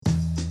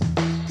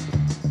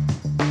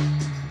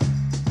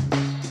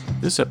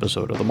This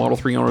episode of the Model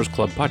 3 Owners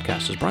Club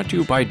podcast is brought to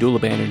you by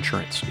Doulaban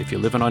Insurance. If you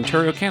live in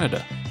Ontario,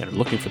 Canada, and are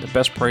looking for the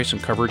best price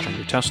and coverage on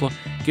your Tesla,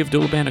 give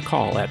Doulaban a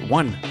call at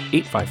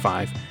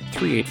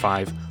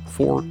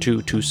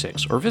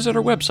 1-855-385-4226 or visit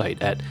our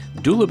website at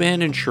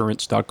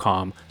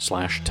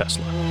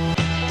doulabaninsurance.com/Tesla.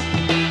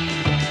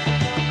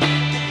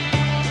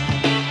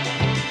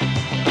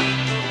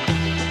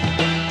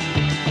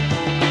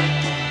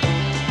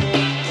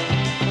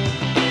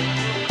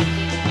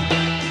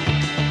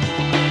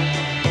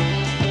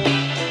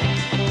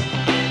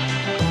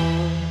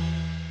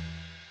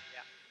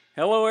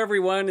 Hello,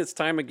 everyone. It's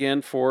time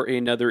again for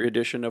another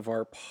edition of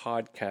our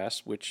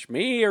podcast, which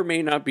may or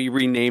may not be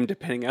renamed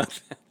depending on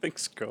how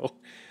things go.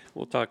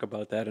 We'll talk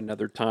about that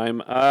another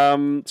time.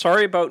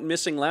 Sorry about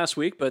missing last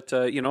week, but,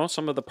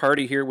 some of the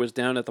party here was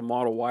down at the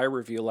Model Y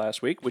reveal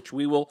last week, which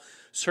we will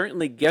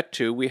certainly get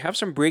to. We have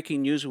some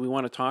breaking news we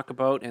want to talk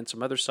about and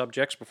some other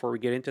subjects before we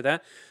get into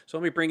that. So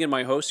let me bring in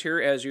my hosts here.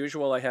 As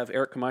usual, I have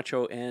Eric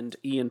Camacho and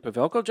Ian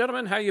Pavelko.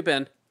 Gentlemen, how you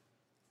been?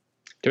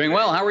 Doing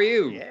well. How are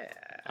you? Yeah.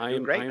 I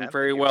am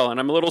very well, and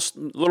I'm a little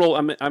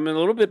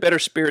bit better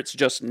spirits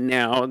just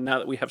now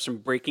that we have some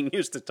breaking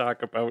news to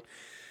talk about.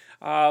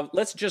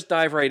 Let's just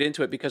dive right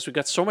into it because we've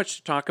got so much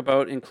to talk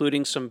about,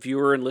 including some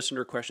viewer and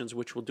listener questions,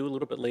 which we'll do a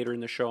little bit later in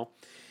the show.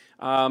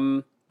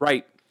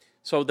 Right.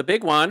 So the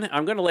big one,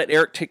 I'm going to let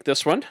Eric take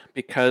this one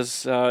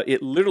because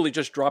it literally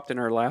just dropped in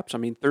our laps. I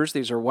mean,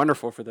 Thursdays are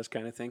wonderful for this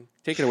kind of thing.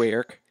 Take it away,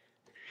 Eric.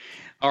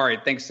 All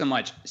right, thanks so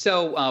much.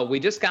 So we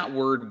just got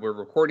word we're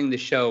recording the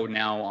show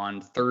now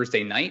on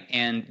Thursday night,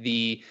 and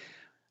the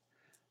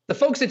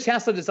folks at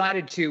Tesla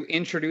decided to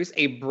introduce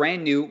a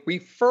brand new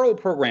referral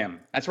program.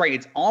 That's right,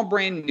 it's all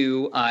brand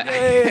new.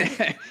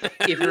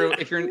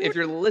 If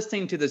you're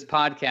listening to this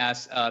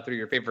podcast through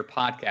your favorite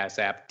podcast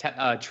app,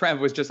 Trev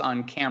was just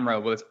on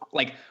camera with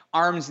like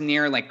arms in the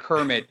air like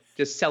Kermit,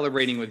 just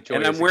celebrating with joy.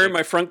 And I'm wearing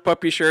my Frunk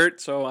Puppy shirt,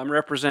 so I'm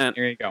represent.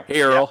 There you go.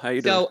 Hey Earl, how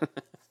you doing?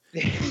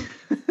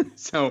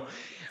 So,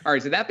 all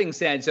right. So that being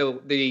said,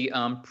 so the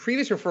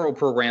previous referral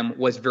program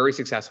was very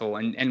successful,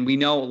 and we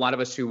know a lot of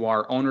us who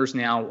are owners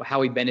now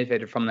how we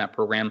benefited from that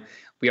program.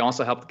 We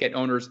also helped get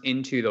owners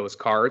into those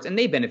cars, and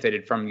they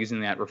benefited from using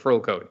that referral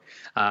code.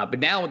 But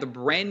now with the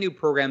brand new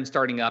program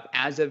starting up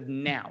as of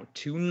now,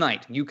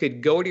 tonight, you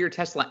could go to your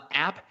Tesla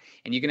app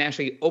and you can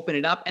actually open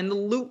it up, and the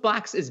loot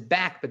box is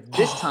back, but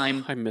this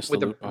time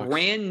with a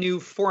brand new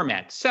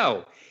format.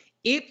 So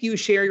if you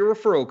share your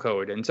referral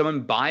code and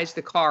someone buys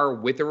the car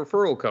with the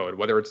referral code,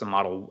 whether it's the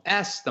Model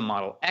S, the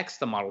Model X,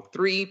 the Model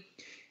 3,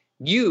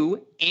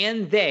 you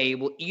and they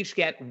will each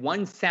get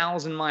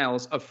 1,000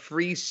 miles of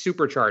free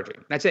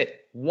supercharging. That's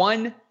it.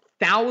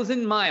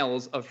 1,000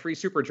 miles of free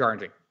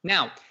supercharging.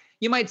 Now,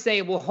 you might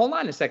say, well, hold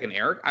on a second,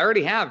 Eric. I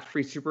already have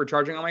free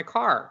supercharging on my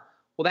car.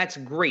 Well, that's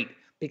great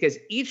because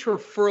each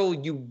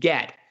referral you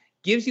get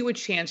gives you a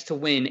chance to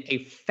win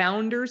a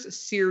Founders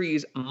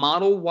Series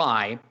Model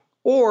Y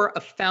or a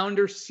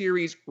Founder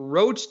Series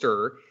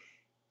Roadster.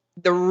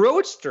 The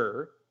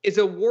Roadster is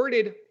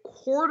awarded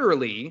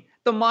quarterly.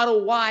 The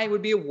Model Y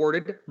would be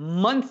awarded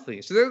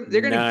monthly. So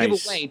they're going to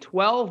give away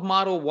 12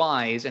 Model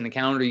Ys in the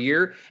calendar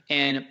year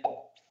and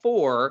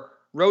 4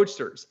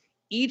 Roadsters.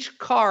 Each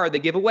car they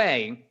give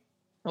away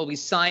will be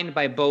signed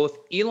by both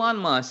Elon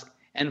Musk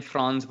and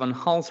Franz von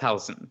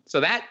Holzhausen. So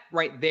that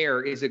right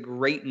there is a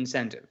great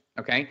incentive.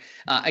 Okay.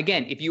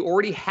 Again, if you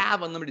already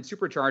have unlimited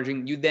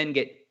supercharging, you then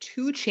get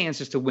 2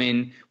 chances to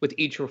win with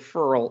each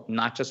referral,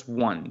 not just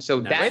one. So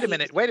wait a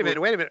minute.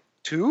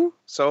 2?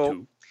 So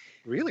 2.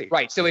 Really?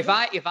 Right. So if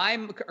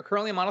I'm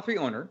currently a Model 3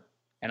 owner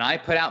and I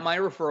put out my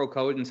referral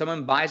code and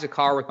someone buys a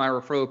car with my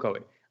referral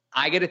code,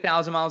 I get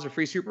 1,000 miles of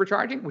free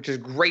supercharging, which is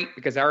great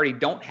because I already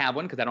don't have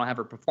one because I don't have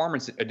a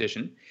performance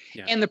edition.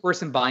 Yeah. And the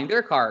person buying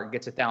their car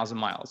gets 1,000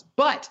 miles.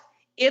 But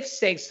if,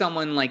 say,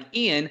 someone like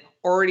Ian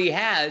already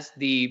has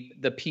the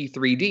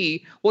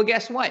P3D, well,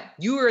 guess what?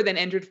 You are then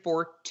entered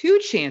for 2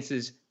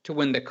 chances to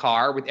win the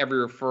car with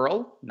every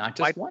referral, not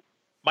just one.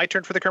 My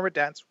turn for the Kermit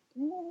dance.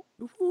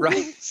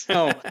 Right.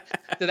 So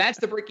that's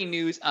the breaking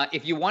news.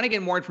 If you want to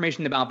get more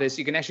information about this,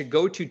 you can actually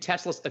go to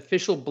Tesla's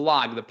official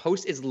blog. The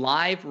post is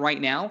live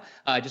right now.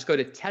 Just go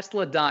to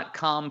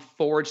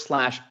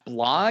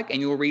tesla.com/blog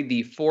and you'll read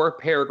the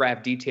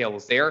 4-paragraph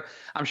details there.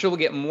 I'm sure we'll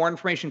get more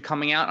information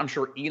coming out. I'm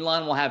sure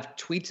Elon will have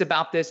tweets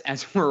about this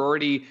as we're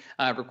already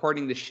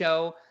recording the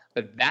show.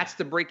 But that's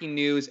the breaking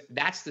news.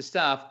 That's the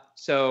stuff.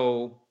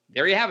 So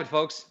there you have it,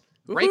 folks.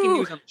 Breaking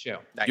news on the show.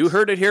 Nice. You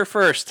heard it here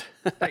first.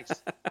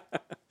 Nice.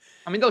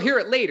 I mean, they'll hear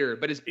it later,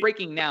 but it's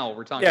breaking now.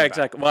 We're talking. Yeah, about.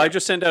 Exactly. Well, I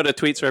just sent out a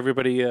tweet so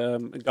everybody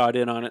got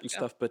in on it and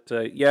stuff. But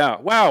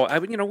wow.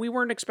 We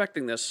weren't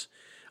expecting this.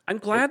 I'm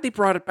glad they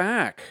brought it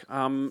back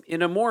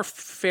in a more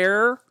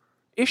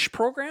fair-ish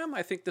program.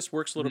 I think this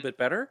works a little bit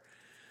better.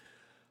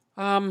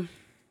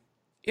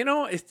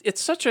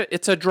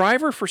 It's a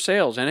driver for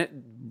sales, and it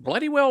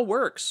bloody well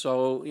works.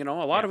 So a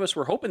lot of us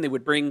were hoping they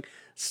would bring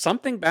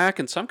something back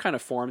in some kind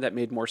of form that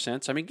made more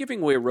sense. I mean,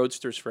 giving away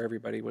Roadsters for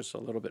everybody was a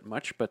little bit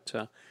much, but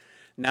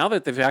now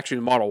that they've actually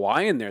Model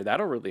Y in there,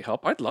 that'll really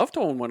help. I'd love to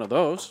own one of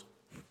those.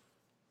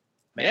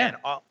 Man,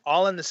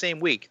 all in the same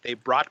week. They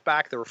brought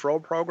back the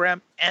referral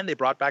program and they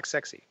brought back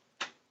Sexy.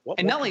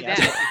 And not only that,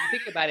 if you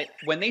think about it,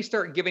 when they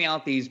start giving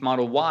out these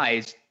Model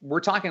Ys, we're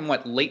talking,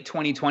 late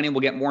 2020? We'll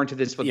get more into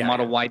this with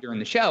Model Y during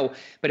the show.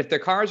 But if the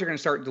cars are going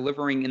to start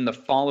delivering in the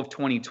fall of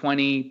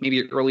 2020,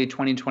 maybe early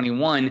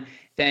 2021,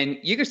 then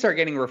you can start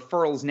getting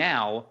referrals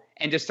now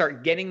and just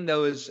start getting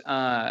those,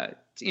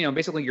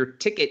 basically your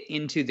ticket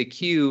into the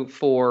queue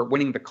for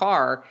winning the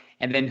car.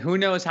 And then who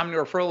knows how many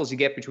referrals you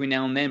get between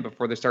now and then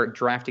before they start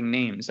drafting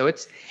names. So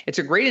it's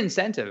a great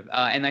incentive.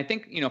 And I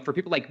think, for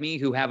people like me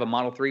who have a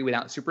Model 3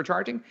 without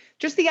supercharging,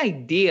 just the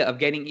idea of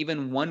getting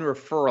even one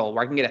referral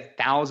where I can get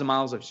 1,000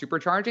 miles of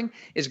supercharging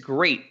is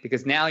great,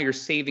 because now you're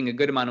saving a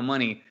good amount of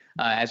money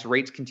as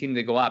rates continue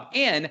to go up.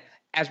 And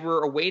as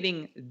we're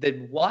awaiting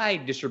the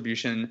wide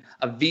distribution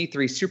of V3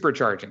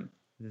 supercharging,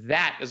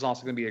 that is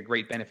also going to be a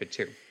great benefit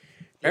too.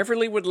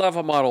 Beverly would love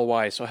a Model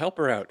Y, so help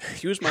her out.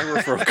 Use my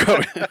referral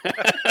code.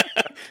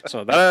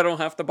 So that I don't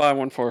have to buy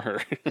one for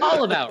her.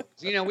 All about,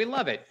 we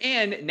love it.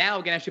 And now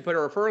we can actually put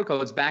our referral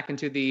codes back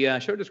into the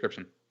show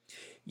description.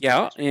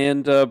 Yeah,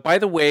 and by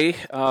the way,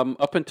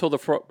 up until the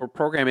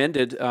program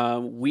ended,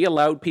 we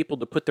allowed people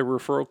to put their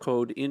referral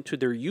code into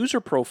their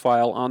user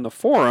profile on the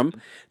forum.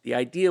 The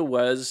idea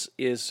is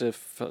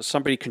if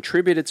somebody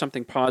contributed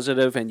something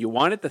positive and you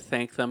wanted to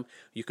thank them,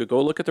 you could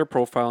go look at their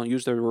profile and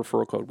use their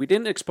referral code. We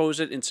didn't expose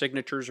it in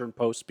signatures or in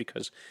posts,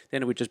 because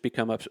then it would just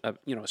become a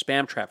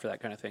spam trap for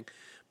that kind of thing.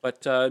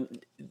 But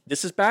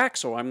this is back,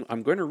 so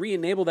I'm going to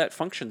re-enable that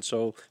function.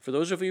 So for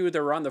those of you that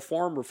are on the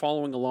forum or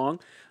following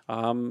along,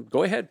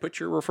 go ahead, put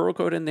your referral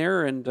code in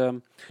there, and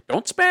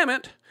don't spam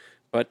it.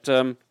 But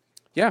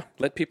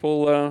let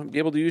people be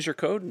able to use your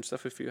code and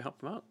stuff if you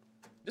help them out.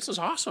 This is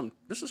awesome.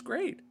 This is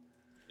great.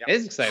 Yep. It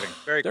is exciting.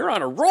 They're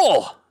on a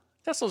roll.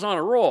 Tesla's on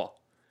a roll.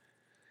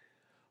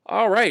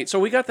 All right, so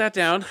we got that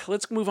down.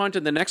 Let's move on to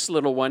the next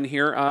little one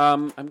here.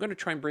 I'm going to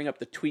try and bring up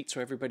the tweet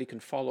so everybody can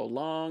follow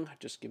along.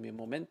 Just give me a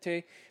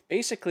momente.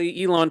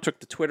 Basically, Elon took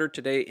to Twitter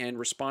today and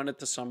responded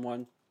to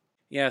someone.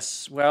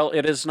 Yes, well,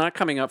 it is not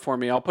coming up for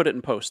me. I'll put it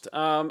in post.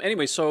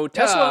 Anyway, so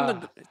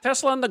Tesla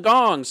on the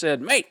Gong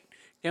said, "Mate,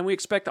 can we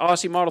expect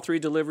Aussie Model 3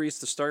 deliveries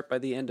to start by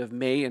the end of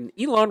May?" And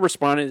Elon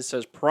responded and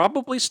says,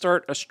 "Probably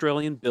start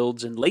Australian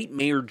builds in late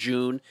May or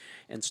June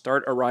and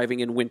start arriving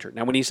in winter."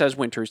 Now, when he says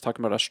winter, he's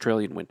talking about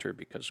Australian winter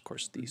because, of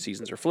course, the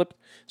seasons are flipped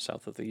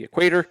south of the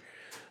equator.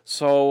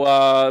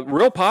 So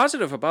real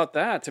positive about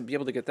that, to be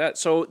able to get that.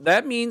 So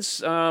that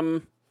means,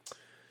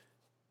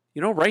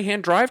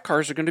 right-hand drive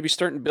cars are going to be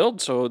starting to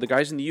build. So the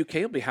guys in the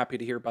UK will be happy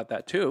to hear about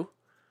that too.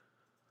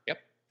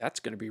 That's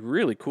going to be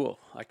really cool.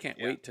 I can't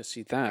wait to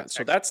see that.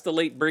 So that's the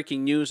late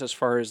breaking news as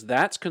far as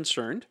that's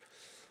concerned.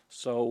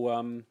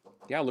 So,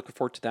 looking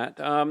forward to that.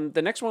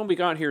 The next one we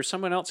got here is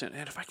someone else. And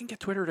if I can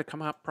get Twitter to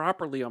come up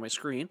properly on my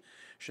screen,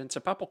 je ne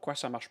sais pas pourquoi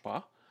ça marche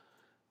pas.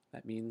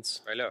 That means,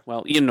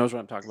 well, Ian knows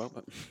what I'm talking about.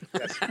 But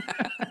yes.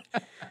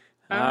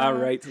 All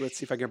right, let's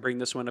see if I can bring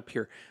this one up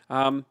here.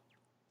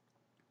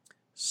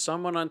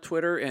 Someone on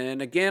Twitter,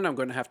 and again, I'm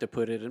going to have to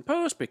put it in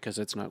post because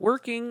it's not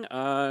working.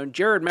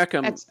 Jared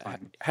Meckham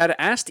had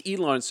asked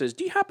Elon, says,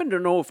 "Do you happen to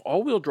know if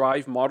all-wheel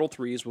drive Model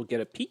 3s will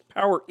get a peak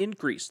power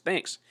increase?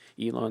 Thanks."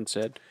 Elon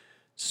said,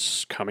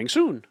 "Coming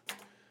soon."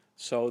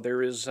 So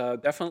there is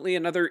definitely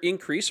another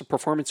increase, a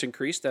performance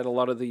increase that a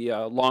lot of the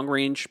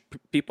long-range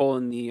people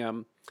in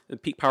the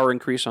peak power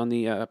increase on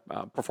the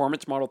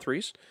performance Model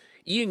 3s.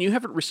 Ian, you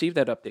haven't received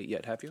that update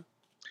yet, have you?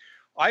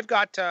 I've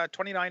got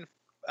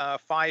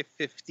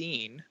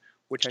 29.515,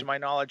 which to my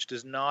knowledge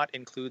does not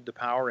include the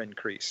power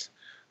increase.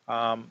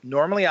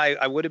 Normally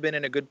I would have been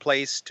in a good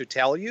place to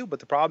tell you, but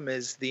the problem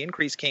is the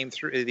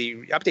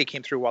update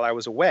came through while I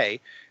was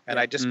away, and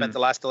I just spent the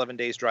last 11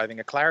 days driving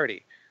a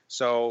Clarity.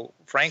 So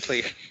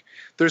frankly,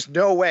 there's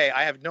no way.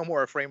 I have no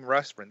more frame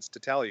reference to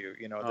tell you.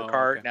 The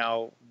car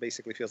now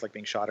basically feels like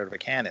being shot out of a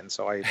cannon.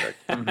 So I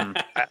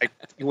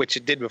which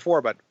it did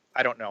before, but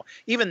I don't know.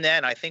 Even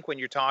then, I think when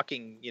you're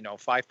talking,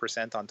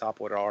 5% on top of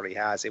what it already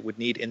has, it would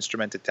need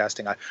instrumented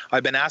testing.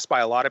 I've been asked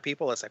by a lot of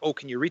people, it's like, oh,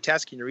 can you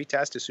retest? Can you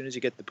retest as soon as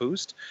you get the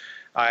boost?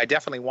 I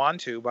definitely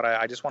want to, but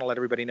I just want to let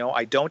everybody know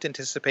I don't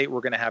anticipate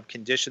we're going to have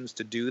conditions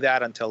to do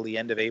that until the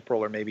end of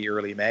April or maybe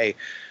early May.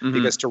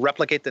 Because to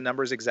replicate the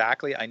numbers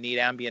exactly, I need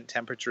ambient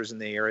temperatures in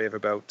the area of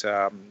about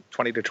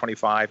 20 to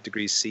 25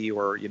 degrees C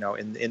or,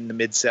 in the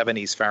mid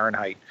 70s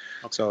Fahrenheit.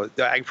 Okay. So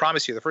I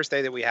promise you, the first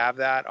day that we have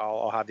that,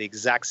 I'll have the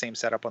exact same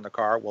setup on the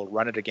car. We'll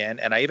run it again.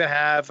 And I even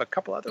have a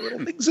couple other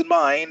little things in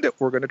mind that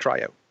we're going to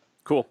try out.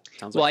 Cool.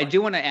 Sounds well, I do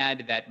want to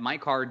add that my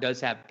car does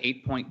have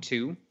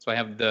 8.2. So I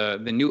have the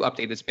new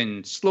update that's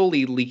been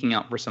slowly leaking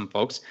out for some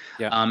folks.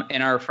 Yeah.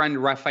 And our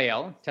friend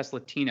Raphael,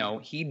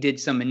 Teslatino, he did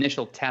some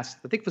initial tests.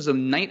 I think it was the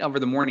night over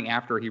the morning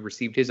after he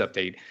received his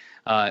update.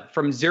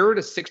 From 0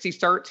 to 60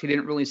 starts, he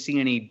didn't really see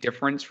any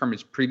difference from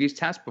his previous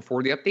test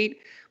before the update.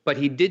 But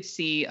he did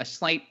see a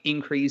slight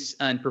increase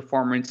in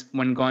performance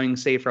when going,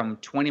 say, from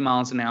 20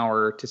 miles an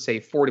hour to, say,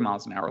 40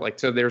 miles an hour.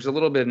 So there's a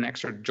little bit of an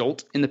extra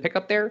jolt in the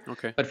pickup there.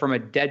 Okay. But from a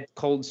dead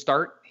cold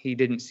start, he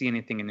didn't see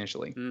anything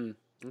initially.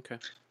 Okay.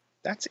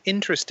 That's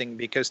interesting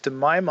because, to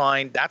my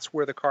mind, that's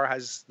where the car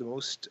has the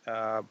most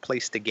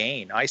place to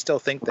gain. I still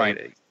think that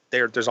Right.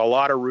 there's a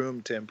lot of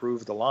room to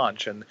improve the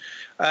launch, and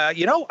I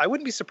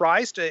wouldn't be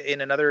surprised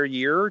in another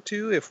year or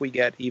two if we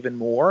get even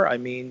more. I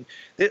mean,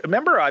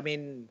 remember,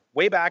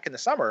 way back in the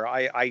summer,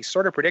 I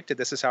sort of predicted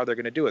this is how they're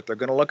going to do it. They're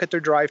going to look at their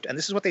drive, and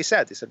this is what they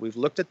said. They said, we've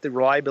looked at the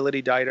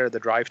reliability data of the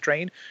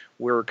drivetrain,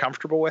 we're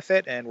comfortable with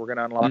it, and we're going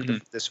to unlock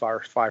this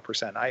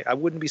 5%. I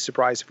wouldn't be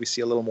surprised if we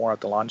see a little more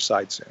at the launch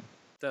side soon.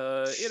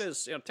 It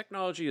is,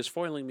 technology is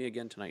foiling me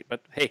again tonight,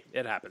 but hey,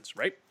 it happens,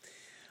 right?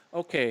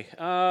 Okay.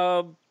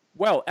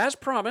 Well, as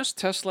promised,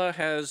 Tesla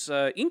has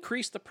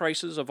increased the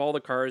prices of all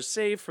the cars,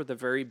 save for the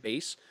very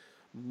base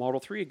Model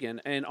 3 again.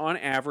 And on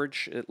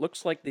average, it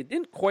looks like they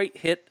didn't quite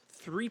hit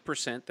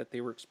 3% that they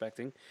were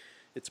expecting.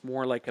 It's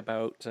more like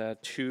about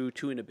 2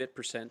 and a bit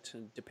percent,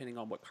 depending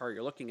on what car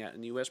you're looking at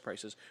in the U.S.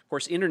 prices. Of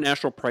course,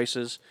 international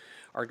prices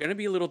are going to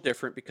be a little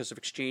different because of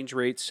exchange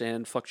rates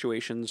and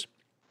fluctuations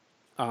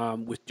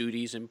with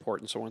duties, import,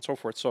 and so on and so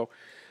forth. So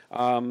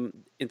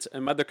in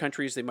other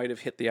countries, they might have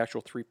hit the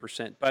actual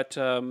 3%. But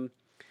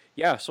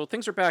yeah, so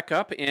things are back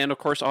up. And of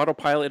course,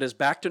 Autopilot is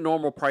back to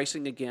normal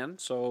pricing again.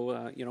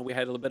 So, we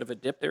had a little bit of a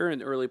dip there in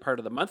the early part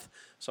of the month.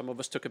 Some of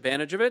us took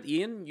advantage of it.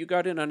 Ian, you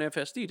got in on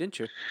FSD, didn't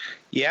you?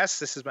 Yes,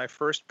 this is my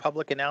first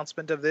public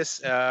announcement of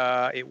this.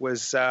 It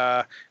was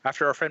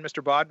after our friend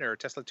Mr. Bodner,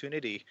 Tesla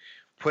Tunity,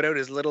 put out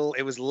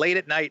it was late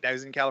at night. I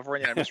was in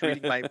California. And I'm just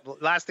reading my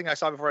last thing I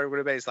saw before I went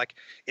to bed. It's like,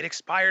 it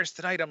expires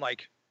tonight. I'm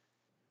like,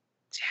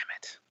 damn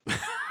it.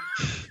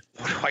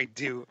 What do I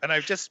do? And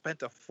I've just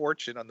spent a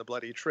fortune on the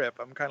bloody trip.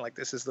 I'm kind of like,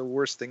 this is the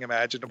worst thing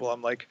imaginable.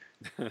 I'm like,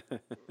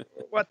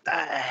 what the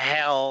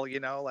hell?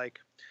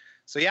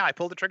 So yeah, I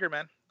pulled the trigger,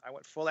 man. I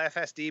went full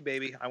FSD,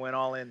 baby. I went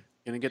all in.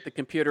 Gonna get the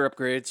computer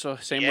upgrade. So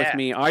same with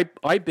me. I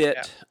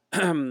bit.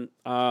 Yeah.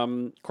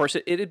 Of course,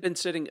 it had been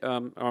sitting.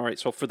 All right.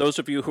 So for those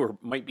of you who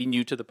might be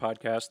new to the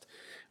podcast,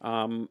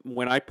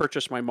 when I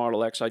purchased my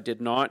Model X, I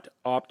did not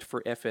opt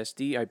for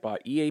FSD. I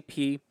bought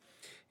EAP,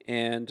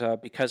 and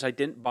because I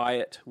didn't buy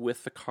it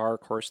with the car,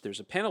 of course, there's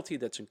a penalty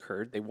that's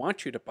incurred. They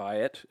want you to buy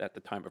it at the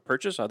time of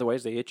purchase,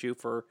 otherwise they hit you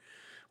for,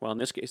 well, in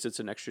this case, it's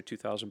an extra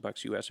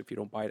 $2,000 US if you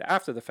don't buy it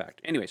after the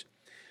fact. Anyways,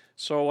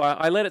 so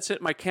I let it sit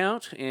in my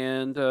account,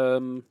 and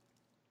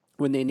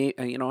when they,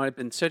 I'd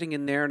been sitting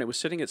in there, and it was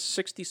sitting at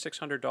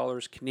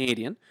 $6,600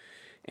 Canadian.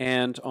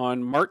 And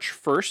on March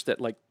 1st at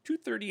like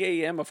 2:30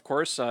 a.m., of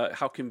course,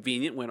 how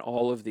convenient when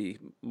all of the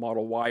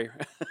Model Y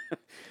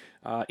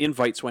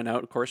invites went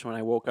out. Of course, when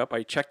I woke up,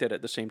 I checked it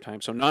at the same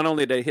time. So not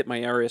only did I hit my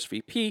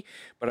RSVP,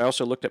 but I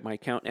also looked at my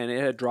account, and it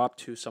had dropped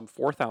to some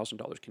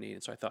 $4,000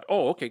 Canadian. So I thought,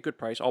 oh, okay, good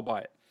price, I'll buy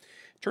it.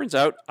 Turns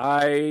out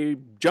I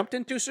jumped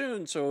in too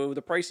soon, so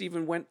the price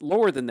even went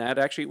lower than that.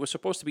 Actually, it was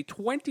supposed to be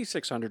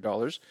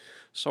 $2,600.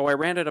 So I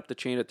ran it up the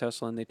chain at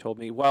Tesla, and they told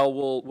me, well,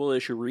 we'll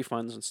issue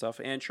refunds and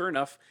stuff. And sure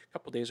enough, a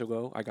couple days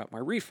ago, I got my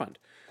refund.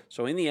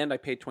 So in the end, I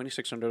paid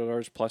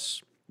 $2,600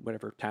 plus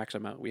whatever tax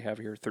amount we have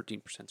here.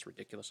 13% is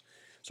ridiculous.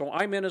 So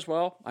I'm in as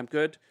well. I'm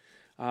good.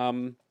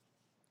 But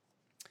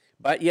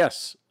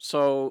yes,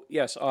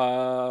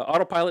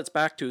 Autopilot's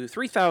back to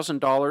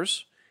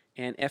 $3,000.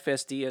 And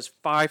FSD is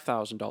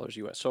 $5,000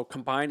 US. So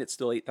combined, it's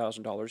still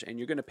 $8,000, and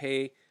you're going to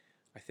pay,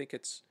 I think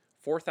it's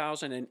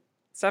 $4,000 and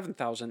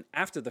 $7,000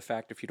 after the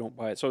fact if you don't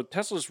buy it. So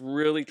Tesla's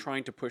really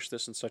trying to push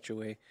this in such a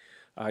way.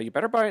 You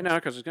better buy it now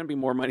because there's going to be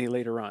more money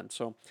later on.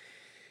 So,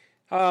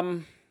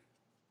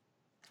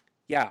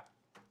 yeah.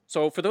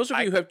 So for those of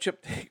you who have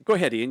chipped, go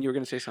ahead, Ian. You were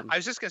going to say something. I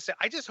was just going to say,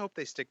 I just hope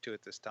they stick to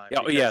it this time.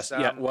 Yeah, because,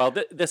 yeah. Well,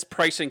 this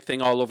pricing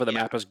thing all over the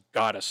map has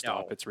got to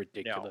stop. It's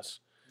ridiculous.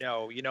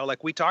 No,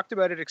 like we talked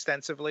about it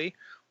extensively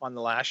on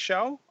the last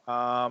show.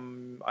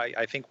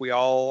 I think we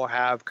all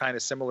have kind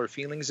of similar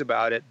feelings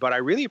about it, but I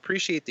really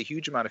appreciate the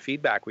huge amount of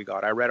feedback we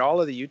got. I read all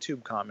of the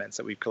YouTube comments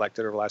that we've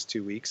collected over the last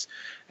 2 weeks,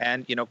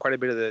 and quite a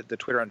bit of the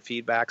Twitter and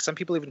feedback. Some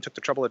people even took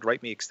the trouble to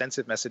write me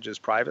extensive messages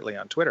privately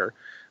on Twitter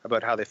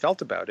about how they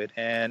felt about it,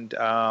 and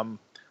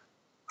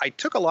I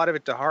took a lot of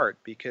it to heart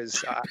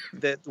because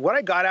what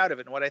I got out of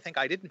it and what I think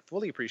I didn't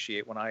fully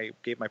appreciate when I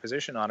gave my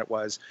position on it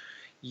was,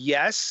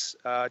 yes,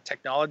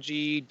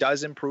 technology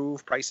does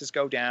improve, prices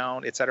go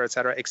down, et cetera,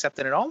 except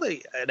that in all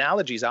the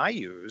analogies I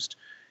used,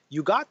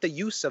 you got the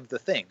use of the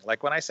thing.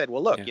 Like when I said,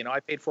 well, look, I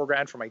paid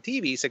 $4,000 for my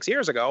TV 6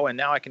 years ago, and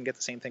now I can get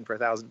the same thing for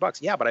 $1,000.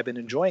 Yeah, but I've been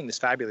enjoying this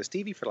fabulous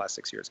TV for the last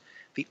 6 years.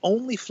 The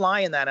only fly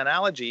in that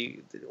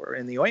analogy or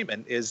in the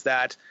ointment is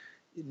that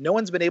no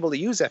one's been able to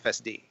use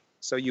FSD.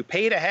 So you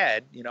paid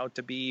ahead,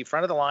 to be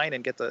front of the line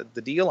and get the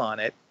deal on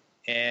it,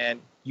 and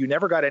you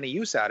never got any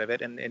use out of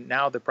it, and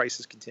now the price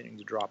is continuing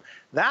to drop.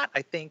 That,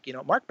 I think,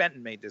 Mark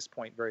Benton made this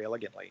point very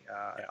elegantly,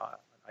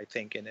 I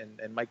think,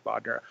 and Mike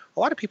Bodner. A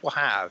lot of people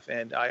have,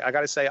 and I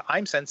got to say,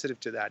 I'm sensitive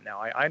to that now.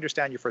 I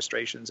understand your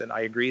frustrations, and I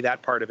agree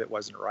that part of it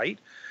wasn't right,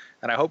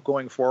 and I hope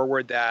going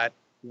forward that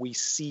we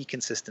see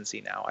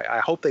consistency now. I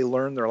hope they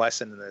learn their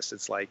lesson in this.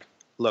 It's like,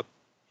 look,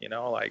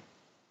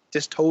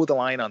 just toe the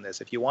line on this.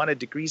 If you want to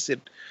decrease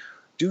it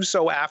do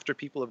so after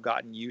people have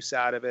gotten use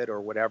out of it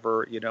or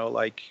whatever,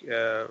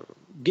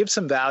 give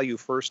some value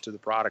first to the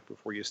product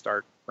before you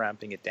start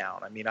ramping it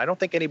down. I mean, I don't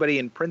think anybody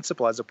in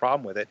principle has a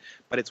problem with it,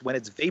 but it's when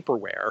it's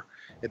vaporware,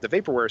 at the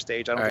vaporware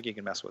stage, I don't think you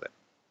can mess with it.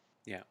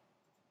 Yeah.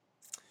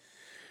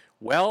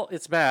 Well,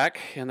 it's back,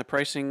 and the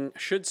pricing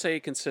should stay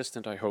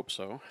consistent. I hope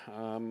so.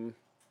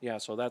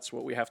 So that's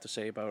what we have to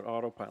say about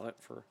Autopilot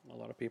for a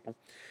lot of people.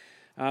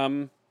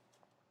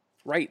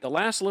 Right, the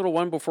last little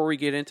one before we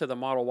get into the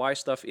Model Y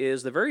stuff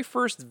is the very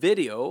first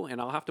video, and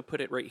I'll have to put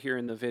it right here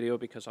in the video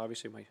because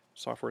obviously my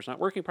software is not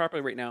working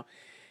properly right now,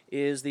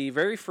 is the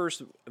very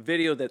first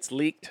video that's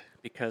leaked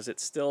because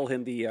it's still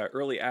in the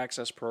early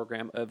access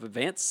program of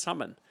Advanced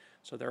Summon.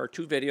 So there are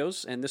 2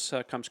 videos, and this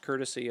comes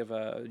courtesy of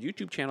a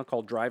YouTube channel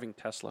called Driving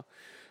Tesla.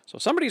 So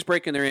somebody's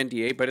breaking their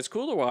NDA, but it's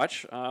cool to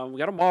watch. We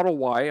got a Model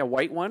Y, a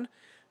white one,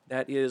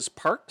 that is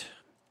parked.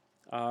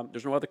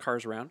 There's no other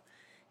cars around.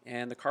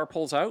 And the car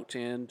pulls out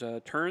and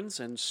turns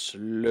and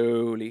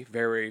slowly,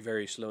 very,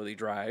 very slowly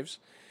drives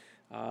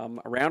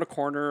around a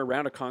corner,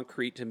 around a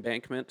concrete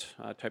embankment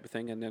type of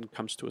thing, and then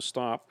comes to a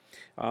stop.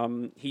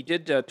 He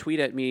did tweet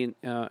at me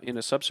in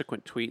a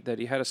subsequent tweet that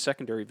he had a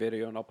secondary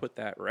video, and I'll put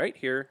that right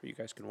here. You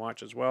guys can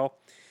watch as well.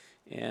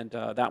 And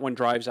that one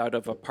drives out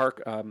of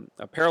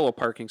a parallel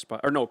parking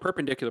spot, or no,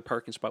 perpendicular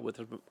parking spot with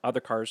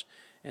other cars,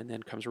 and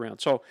then comes around.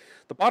 So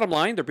the bottom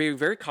line, they're being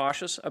very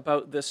cautious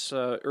about this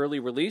early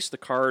release. The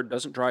car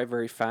doesn't drive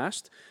very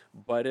fast,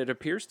 but it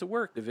appears to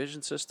work. The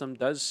vision system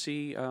does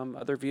see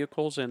other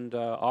vehicles and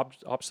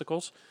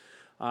obstacles.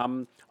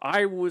 And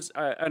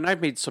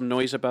I've made some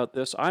noise about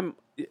this.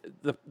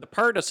 The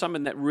part of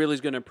Summon that really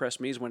is going to impress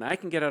me is when I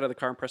can get out of the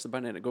car and press the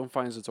button and it goes and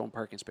finds its own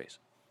parking space.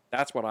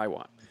 That's what I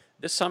want.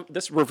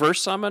 This reverse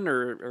summon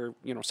or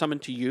summon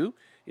to you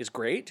is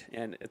great,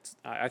 and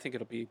I think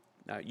it'll be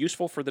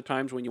useful for the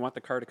times when you want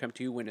the car to come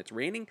to you when it's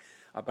raining.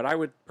 But I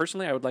would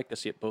like to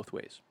see it both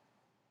ways.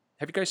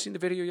 Have you guys seen the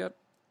video yet?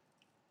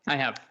 I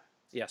have.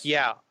 Yes.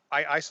 Yeah,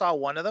 I saw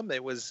one of them.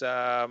 It was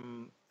I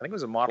think it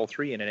was a Model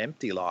 3 in an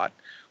empty lot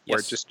where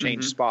it just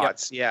changed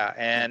spots. Yep. Yeah,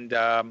 and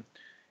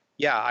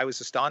I was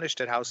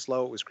astonished at how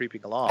slow it was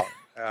creeping along.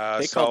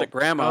 They called it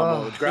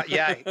grandma mode.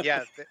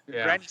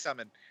 Granny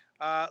summon.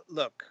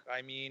 Look,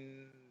 I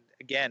mean,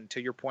 again,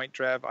 to your point,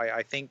 Trev,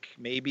 I think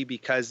maybe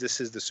because this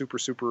is the super,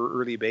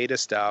 super early beta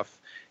stuff,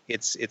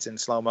 it's in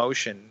slow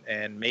motion.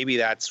 And maybe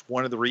that's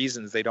one of the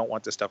reasons they don't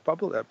want this stuff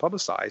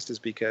publicized is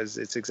because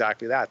it's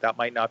exactly that. That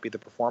might not be the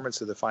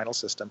performance of the final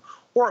system,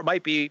 or it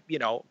might be,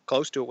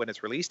 close to it when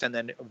it's released. And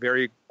then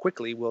very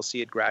quickly, we'll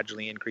see it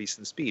gradually increase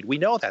in speed. We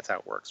know that's how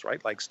it works,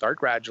 right? Like start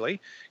gradually,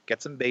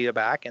 get some beta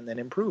back, and then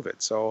improve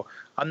it. So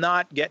I'm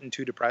not getting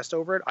too depressed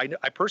over it.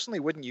 I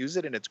personally wouldn't use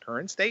it in its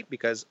current state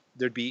because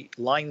there'd be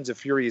lines of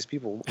furious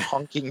people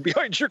honking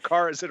behind your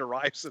car as it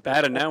arrives.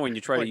 Bad, and now when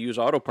you try to use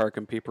auto park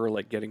and people are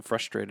like getting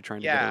frustrated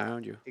trying to get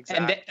around you.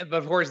 Exactly. And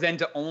of course, then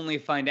to only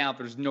find out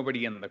there's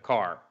nobody in the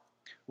car.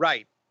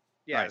 Right.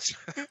 Yes.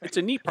 Right. It's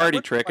a neat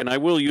party trick, and I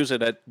will use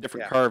it at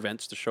different car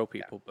events to show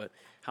people. But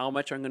how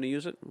much I'm going to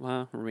use it,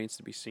 remains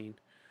to be seen.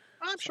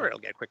 I'm sure it'll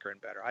get quicker and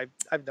better.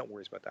 I've no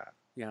worries about that.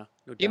 Yeah.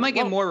 No you might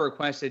get more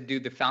requests to do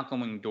the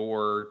Falcon Wing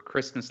Door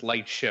Christmas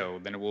light show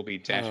than it will be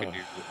to actually do.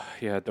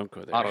 Yeah, don't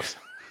go there. Autos.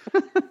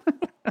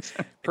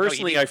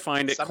 Personally, I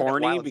find it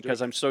corny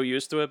because I'm so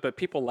used to it, but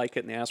people like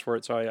it and they ask for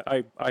it, so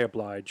I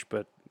oblige.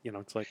 But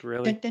it's like,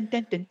 really?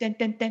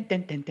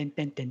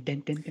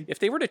 If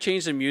they were to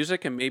change the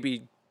music and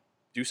maybe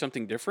do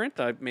something different,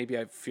 maybe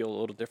I feel a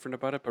little different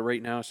about it. But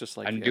right now, it's just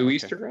like a new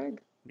Easter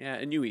egg. Yeah,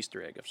 a new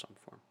Easter egg of some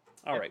form.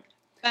 All right.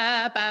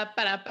 Yeah.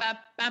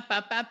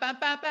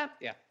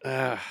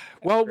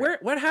 Well,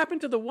 what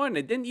happened to the one?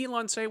 Didn't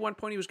Elon say at one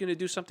point he was going to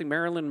do something?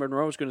 Marilyn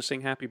Monroe was going to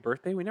sing "Happy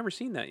Birthday." We never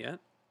seen that yet.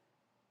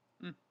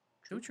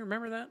 Don't you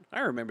remember that? I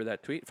remember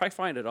that tweet. If I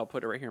find it, I'll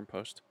put it right here in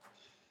post.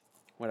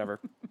 Whatever.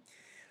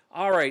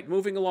 All right,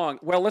 moving along.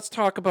 Well, let's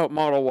talk about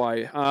Model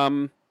Y.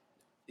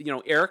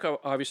 Eric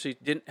obviously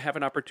didn't have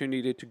an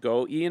opportunity to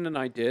go. Ian and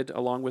I did,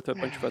 along with a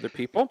bunch of other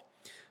people.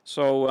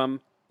 So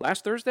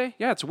last Thursday,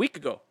 it's a week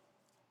ago.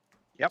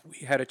 Yep. We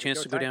had a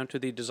chance to go down to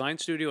the design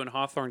studio in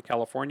Hawthorne,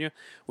 California,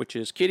 which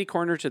is kitty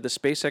corner to the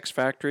SpaceX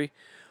factory.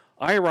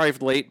 I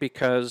arrived late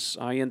because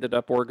I ended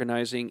up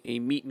organizing a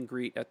meet and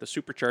greet at the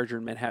Supercharger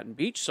in Manhattan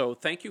Beach. So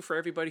thank you for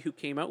everybody who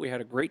came out. We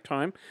had a great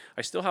time.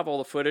 I still have all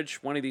the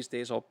footage. One of these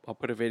days I'll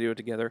put a video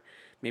together.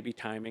 Maybe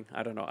timing.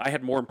 I don't know. I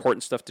had more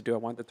important stuff to do. I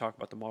wanted to talk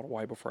about the Model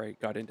Y before I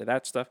got into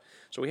that stuff.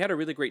 So we had a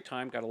really great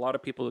time. Got a lot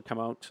of people to come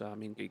out.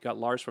 You got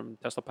Lars from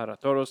Tesla Para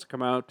Todos to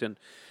come out. And,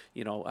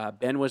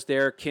 Ben was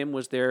there. Kim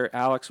was there.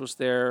 Alex was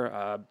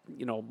there.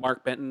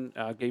 Mark Benton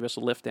gave us a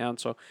lift down.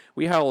 So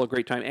we had all a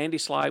great time. Andy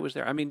Sly was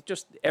there.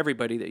 Just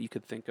everybody that you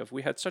could think of.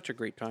 We had such a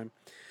great time.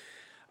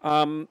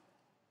 And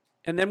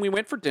then we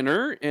went for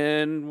dinner,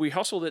 and we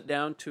hustled it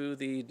down to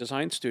the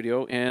design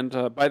studio.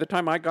 And by the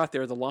time I got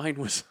there, the line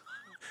was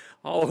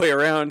all the way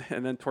around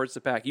and then towards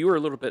the back. You were a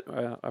little bit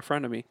in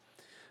front of me.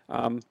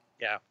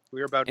 We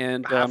were about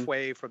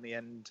halfway from the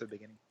end to the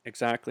beginning.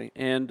 Exactly.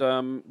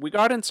 And we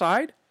got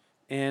inside,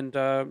 And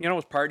it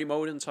was party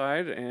mode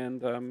inside,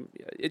 and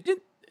it did.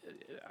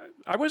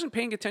 I wasn't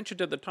paying attention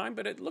to the time,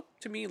 but it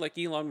looked to me like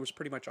Elon was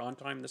pretty much on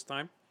time this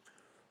time.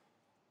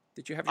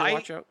 Did you have your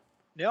watch out?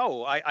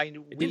 No,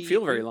 It didn't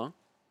feel very long.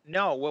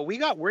 No, well, we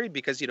got worried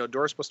because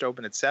doors supposed to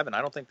open at 7.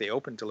 I don't think they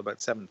opened until about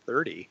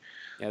 7:30.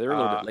 Yeah, they were a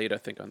little bit late, I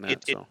think, on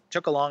that. It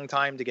took a long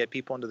time to get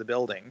people into the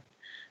building,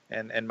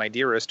 and my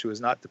dearest, who is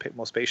not the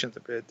most patient,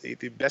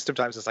 the best of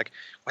times, is like,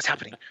 "What's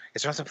happening?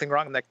 Is there something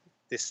wrong?" I'm like,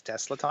 "This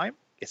Tesla time?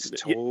 It's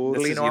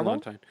totally this is normal."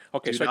 Elon time.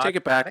 Okay, so I take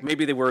it back.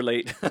 Maybe they were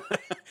late.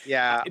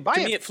 Yeah,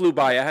 to me, it flew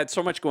by. I had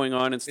so much going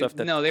on and stuff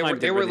that no, they were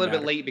really a little bit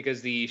matter. late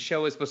because the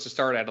show was supposed to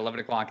start at 11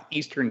 o'clock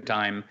Eastern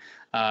time,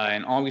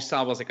 and all we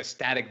saw was like a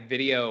static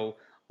video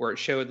where it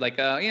showed like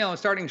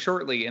starting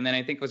shortly, and then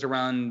I think it was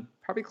around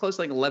probably close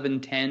to like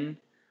 11:10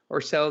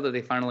 or so that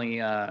they finally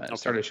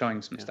started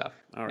showing some stuff.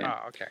 All right.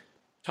 Oh, okay.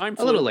 Time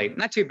flew. A little late,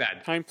 not too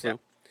bad. Time flew.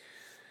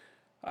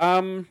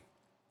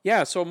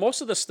 Yeah, so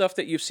most of the stuff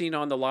that you've seen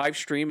on the live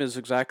stream is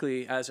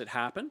exactly as it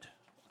happened,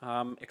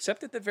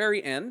 except at the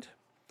very end.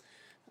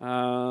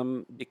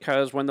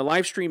 Because when the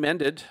live stream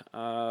ended,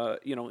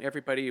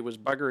 everybody was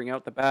buggering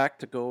out the back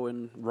to go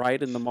and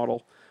ride in the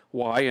Model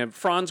Y. And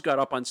Franz got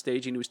up on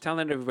stage and he was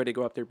telling everybody to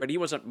go up there, but he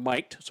wasn't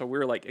mic'd. So we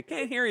were like, I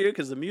can't hear you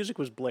because the music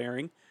was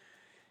blaring.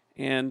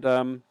 And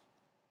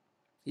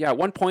at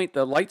one point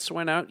the lights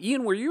went out.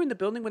 Ian, were you in the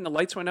building when the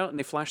lights went out and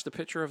they flashed the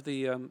picture of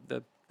the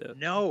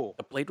No,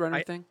 the Blade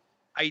Runner thing?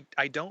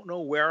 I don't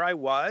know where I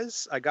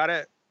was.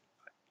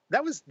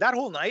 That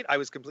whole night I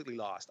was completely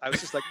lost. I was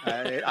just like,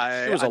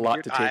 it was a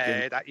lot to take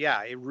in.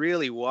 Yeah, it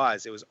really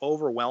was. It was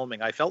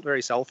overwhelming. I felt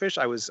very selfish.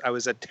 I was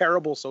a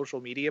terrible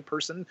social media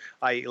person.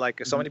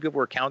 So many people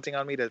were counting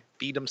on me to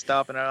feed them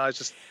stuff, and I was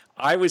just.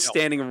 I was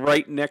standing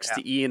right next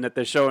to Ian at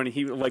the show, and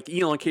he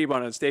Elon came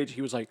on stage.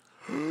 He was like,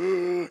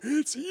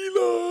 "It's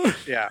Elon."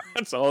 Yeah,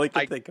 that's all he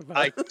could think about.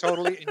 I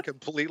totally and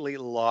completely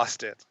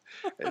lost it.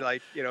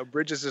 And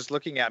Bridget's just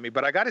looking at me,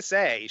 but I got to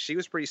say, she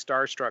was pretty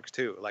starstruck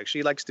too. Like,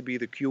 she likes to be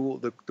the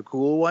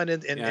cool one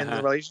in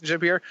the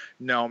relationship here.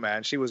 No,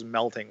 man, she was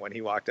melting when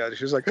he walked out.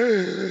 She was like,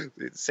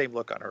 same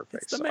look on her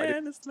face. It's the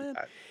man. It's the man.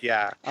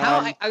 Yeah.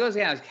 I was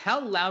gonna ask,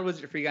 how loud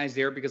was it for you guys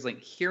there? Because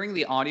hearing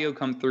the audio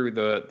come through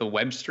the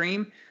web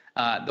stream.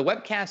 The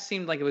webcast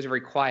seemed like it was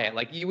very quiet.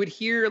 Like, you would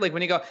hear,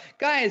 when you go,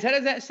 guys, how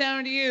does that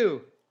sound to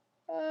you?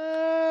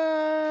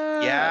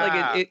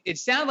 Yeah. It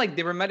sounded like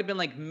there might have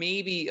been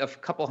maybe a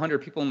couple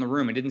hundred people in the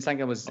room. It didn't sound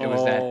like it was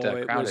that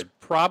crowded. It was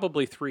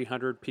probably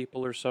 300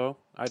 people or so.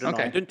 I don't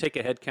know. I didn't take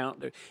a head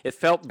count. It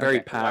felt very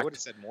packed. Well, I would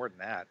have said more than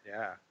that.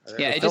 Yeah.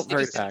 Yeah, it just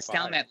didn't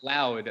sound that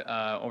loud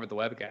over the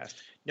webcast.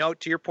 No,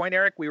 to your point,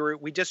 Eric,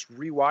 we just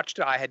rewatched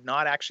it. I had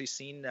not actually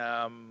seen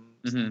I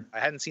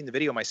hadn't seen the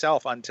video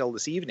myself until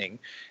this evening,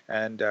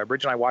 and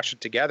Bridget and I watched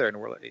it together, and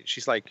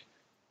she's like,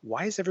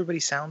 "Why does everybody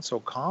sound so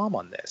calm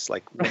on this?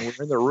 Like, when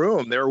we're in the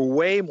room, they're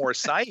way more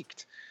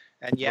psyched."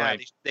 And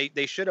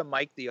they should have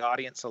mic'd the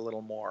audience a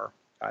little more.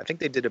 I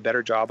think they did a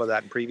better job of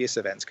that in previous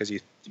events because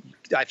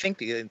I think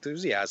the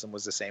enthusiasm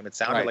was the same. It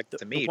sounded like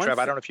to me, Trev.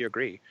 I don't know if you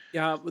agree.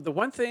 Yeah, the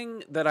one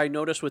thing that I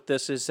noticed with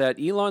this is that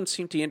Elon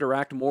seemed to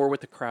interact more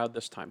with the crowd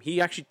this time. He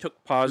actually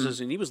took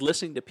pauses and he was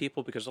listening to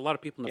people because a lot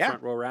of people in the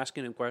front row were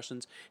asking him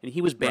questions, and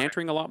he was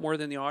bantering a lot more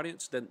than the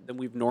audience than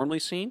we've normally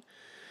seen.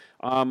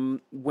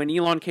 When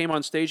Elon came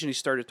on stage and he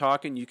started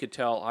talking, you could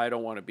tell, I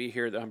don't want to be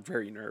here. I'm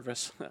very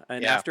nervous.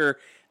 And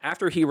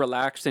after he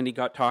relaxed and he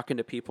got talking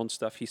to people and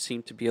stuff, he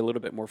seemed to be a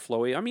little bit more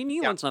flowy. I mean,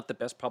 Elon's not the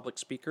best public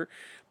speaker,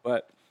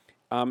 but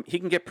he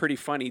can get pretty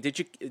funny. Did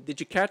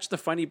you catch the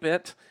funny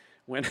bit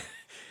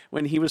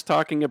when he was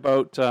talking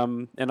about?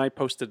 And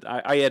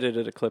I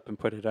edited a clip and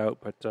put it out.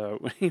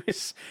 But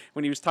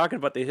when he was talking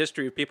about the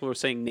history of people who were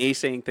saying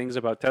naysaying things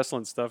about Tesla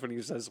and stuff, and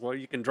he says, "Well,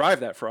 you can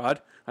drive that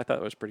fraud." I thought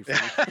it was pretty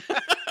funny.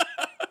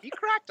 He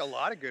cracked a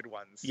lot of good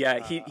ones.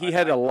 Yeah, he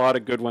had a lot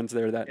of good ones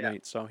there that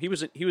night. So he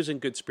was in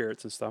good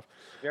spirits and stuff.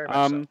 Very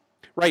much so.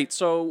 Right.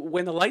 So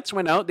when the lights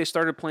went out, they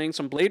started playing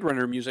some Blade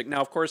Runner music.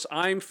 Now, of course,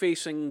 I'm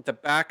facing the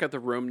back of the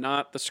room,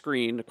 not the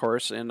screen, of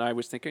course. And I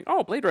was thinking,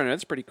 oh, Blade Runner,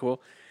 that's pretty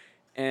cool.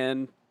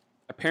 And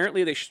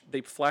apparently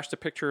they flashed a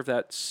picture of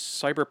that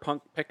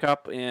cyberpunk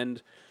pickup,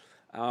 and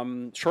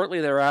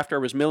shortly thereafter I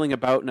was milling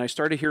about and I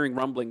started hearing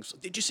rumblings.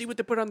 Did you see what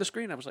they put on the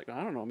screen? I was like,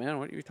 I don't know, man.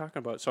 What are you talking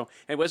about? So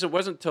it wasn't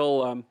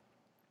until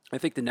I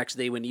think the next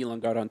day when Elon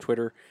got on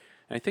Twitter,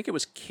 and I think it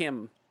was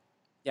Kim.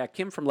 Yeah,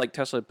 Kim from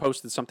Tesla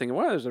posted something.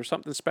 Well, is there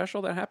something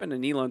special that happened?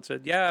 And Elon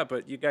said, yeah,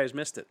 but you guys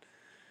missed it.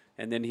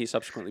 And then he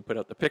subsequently put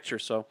out the picture.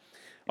 So,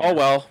 oh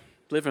well,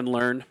 live and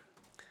learn.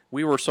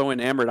 We were so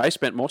enamored. I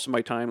spent most of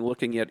my time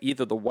looking at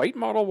either the white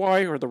Model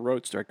Y or the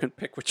Roadster. I couldn't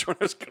pick which one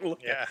I was going to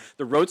look at.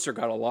 The Roadster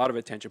got a lot of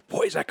attention.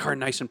 Boy, is that car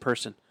nice in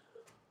person.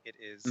 It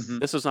is. Mm-hmm.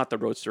 This is not the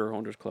Roadster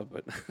Owners Club,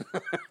 but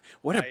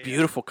what a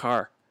beautiful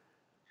car.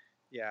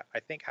 Yeah, I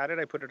think, how did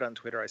I put it on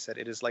Twitter? I said,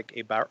 it is like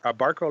a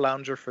Barco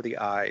lounger for the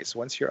eyes.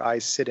 Once your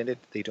eyes sit in it,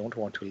 they don't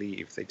want to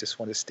leave. They just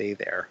want to stay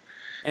there.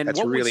 And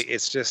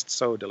it's just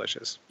so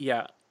delicious.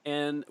 Yeah.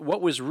 And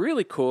what was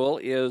really cool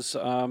is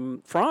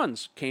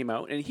Franz came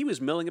out and he was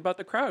milling about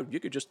the crowd. You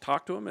could just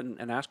talk to him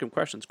and ask him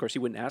questions. Of course, he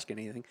wouldn't ask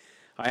anything.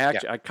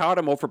 I caught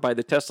him over by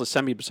the Tesla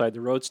Semi beside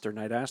the Roadster, and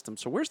I'd asked him,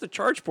 so where's the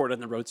charge port on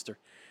the Roadster?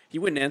 He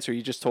wouldn't answer.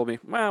 He just told me,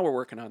 well, we're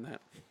working on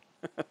that.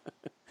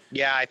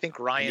 Yeah, I think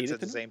Ryan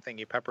said the same thing.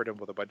 He peppered him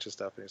with a bunch of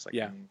stuff, and he's like,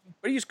 yeah.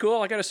 But he's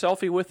cool. I got a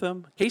selfie with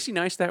him. Casey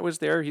Neistat was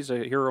there. He's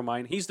a hero of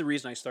mine. He's the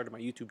reason I started my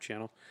YouTube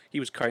channel. He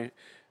was kind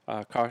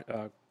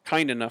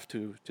enough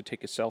to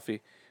take a selfie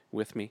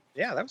with me.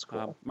 Yeah, that was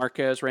cool.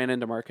 Marquez, ran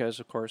into Marquez,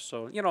 of course.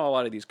 So, a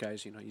lot of these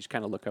guys, you just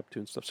kind of look up to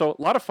and stuff. So,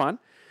 a lot of fun.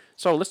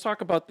 So, let's talk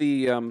about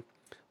the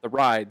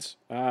rides.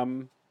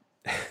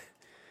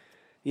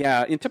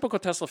 Yeah, in typical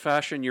Tesla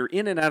fashion, you're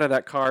in and out of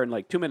that car in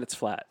like 2 minutes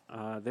flat.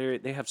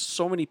 They have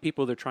so many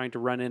people they're trying to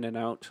run in and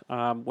out.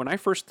 When I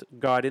first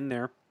got in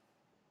there,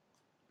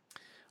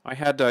 I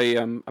had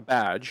a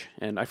badge,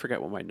 and I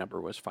forget what my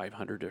number was,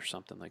 500 or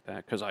something like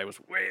that, because I was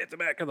way at the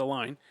back of the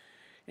line.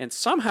 And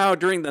somehow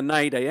during the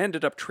night, I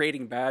ended up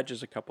trading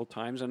badges a couple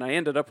times, and I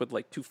ended up with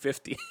like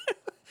 250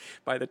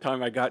 by the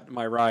time I got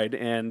my ride.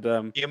 And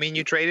you mean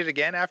you traded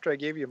again after I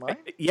gave you mine?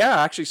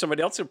 Yeah, actually,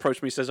 somebody else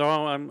approached me, says,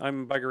 "Oh,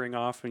 I'm buggering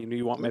off, and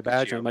you want my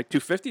badge?" And I'm like,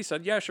 250.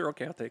 Said, "Yeah, sure,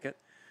 okay, I'll take it."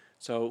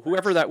 So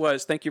whoever that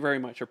was, thank you very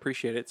much. I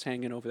appreciate it. It's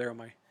hanging over there on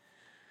my.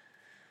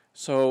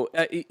 So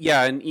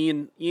yeah, and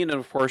Ian,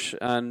 of course,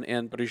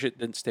 and Brigitte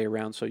didn't stay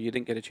around, so you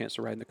didn't get a chance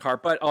to ride in the car.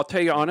 But I'll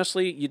tell you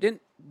honestly, you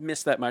didn't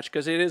miss that much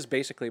because it is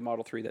basically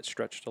Model 3 that's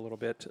stretched a little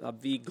bit.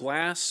 The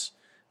glass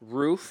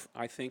roof,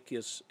 I think,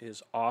 is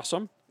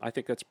awesome. I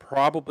think that's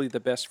probably the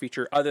best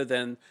feature, other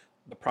than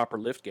the proper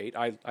lift gate.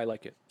 I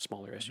like it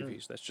smaller SUVs. Mm-hmm.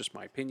 That's just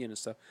my opinion and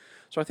stuff.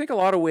 So I think a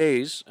lot of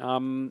ways,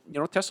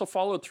 Tesla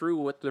followed through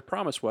what the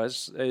promise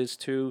was, is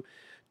to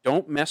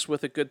don't mess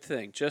with a good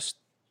thing. Just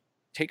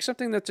take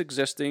something that's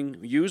existing,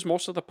 use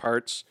most of the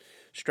parts,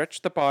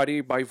 stretch the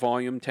body by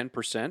volume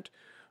 10%.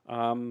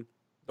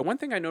 The one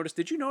thing I noticed,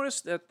 did you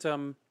notice that,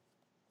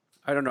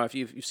 I don't know if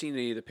you've seen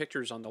any of the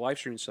pictures on the live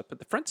stream and stuff, but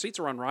the front seats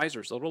are on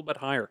risers, a little bit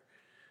higher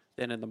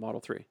than in the Model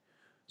 3.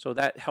 So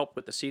that helped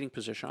with the seating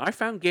position. I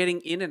found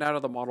getting in and out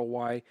of the Model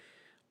Y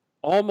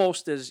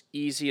almost as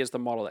easy as the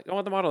Model X.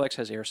 Oh, the Model X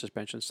has air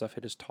suspension stuff.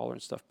 It is taller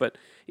and stuff, but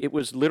it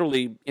was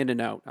literally in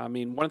and out. I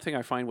mean, one thing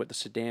I find with the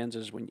sedans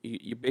is when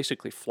you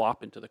basically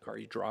flop into the car,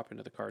 you drop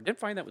into the car. I didn't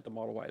find that with the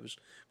Model Y. It was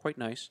quite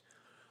nice.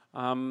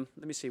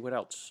 Let me see what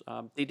else.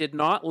 They did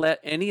not let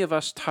any of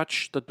us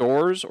touch the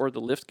doors or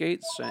the lift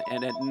gates,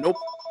 and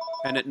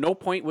at no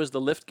point was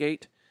the lift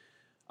gate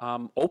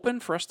open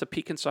for us to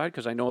peek inside,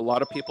 because I know a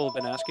lot of people have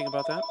been asking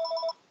about that.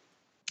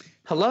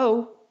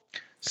 Hello.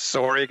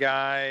 Sorry,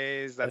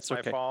 guys. That's my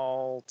okay.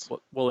 fault.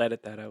 We'll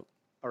edit that out.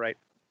 All right.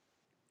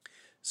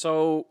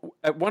 So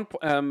at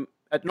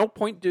no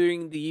point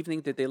during the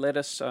evening did they let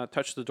us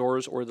touch the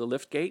doors or the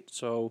lift gate.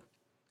 So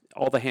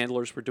all the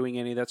handlers were doing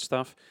any of that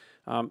stuff.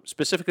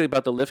 Specifically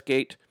about the lift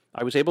gate,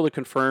 I was able to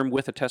confirm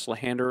with a Tesla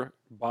handler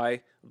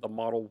by the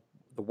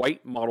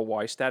white Model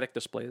Y static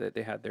display that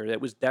they had there.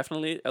 That was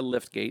definitely a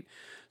lift gate.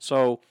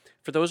 So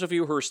for those of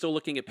you who are still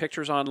looking at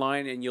pictures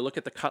online and you look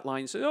at the cut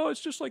line and say, "Oh,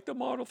 it's just like the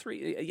Model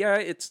 3." Yeah,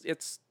 it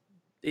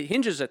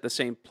hinges at the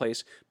same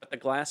place, but the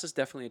glass is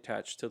definitely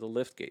attached to the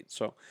lift gate.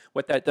 So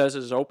what that does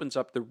is it opens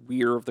up the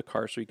rear of the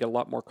car, so you get a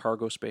lot more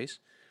cargo space.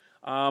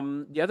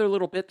 The other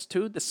little bits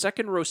too, the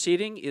second row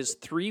seating is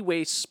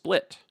 3-way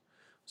split.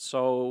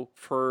 So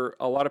for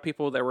a lot of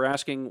people that were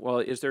asking, well,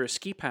 is there a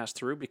ski pass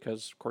through?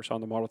 Because, of course,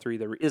 on the Model 3,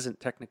 there isn't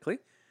technically.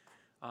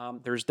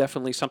 There's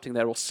definitely something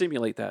that will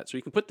simulate that. So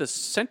you can put the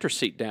center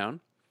seat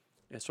down,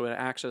 and so it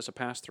acts as a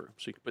pass-through.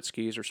 So you can put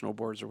skis or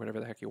snowboards or whatever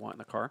the heck you want in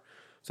the car.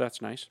 So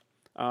that's nice.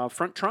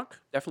 Front trunk,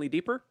 definitely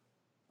deeper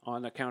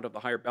on account of the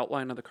higher belt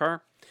line of the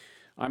car.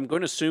 I'm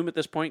going to assume at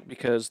this point,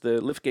 because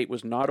the liftgate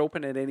was not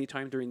open at any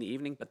time during the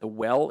evening, but the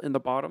well in the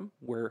bottom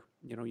where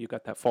you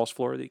got that false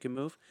floor that you can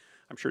move,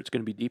 I'm sure it's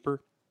going to be deeper.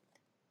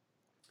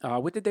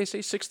 What did they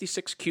say?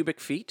 66 cubic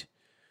feet.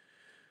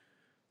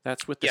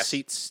 That's with the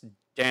seats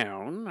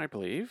down, I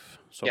believe.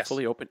 So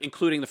fully open,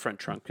 including the front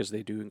trunk, because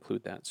they do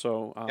include that.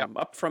 So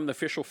up from the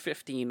official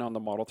 15 on the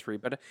Model 3.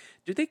 But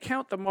do they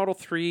count the Model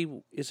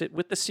 3? Is it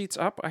with the seats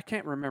up? I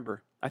can't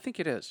remember. I think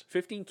it is.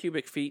 15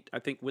 cubic feet, I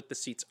think, with the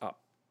seats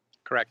up.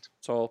 Correct.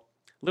 So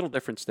little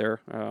difference there.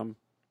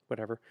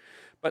 Whatever.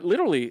 But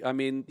literally, I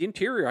mean, the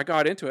interior, I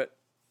got into it.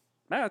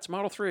 It's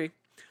Model 3.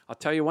 I'll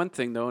tell you one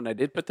thing, though, and I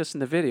did put this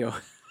in the video.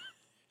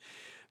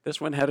 This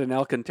one had an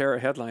Alcantara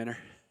headliner.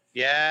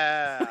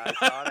 Yeah, I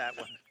saw that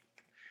one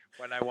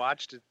when I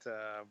watched it.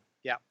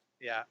 Yeah.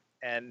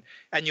 And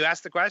you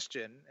asked the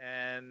question,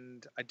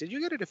 and did you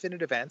get a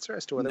definitive answer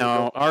as to whether?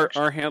 No,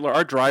 our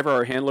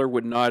handler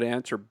would not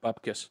answer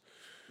bupkis.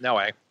 No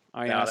way.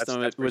 I asked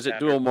him, was it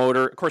dual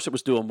motor? Of course, it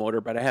was dual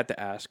motor, but I had to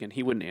ask, and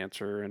he wouldn't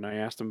answer. And I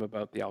asked him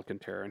about the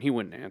Alcantara, and he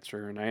wouldn't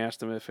answer. And I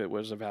asked him if it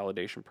was a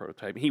validation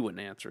prototype, and he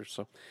wouldn't answer.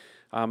 So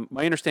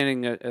my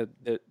understanding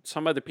that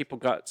some other people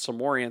got some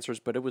more answers,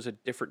 but it was a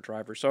different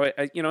driver. So,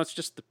 it's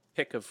just the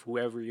pick of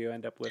whoever you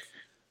end up with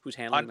who's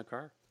handling the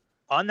car.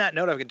 On that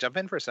note, I can jump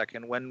in for a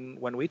second. When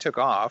we took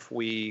off,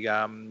 we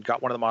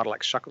got one of the Model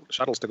X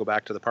shuttles to go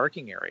back to the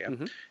parking area.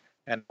 Mm-hmm.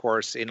 And of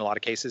course, in a lot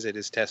of cases, it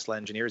is Tesla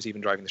engineers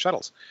even driving the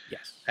shuttles.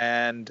 Yes.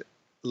 And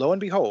lo and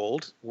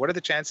behold, what are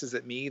the chances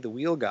that me, the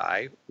wheel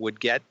guy, would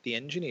get the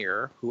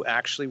engineer who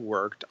actually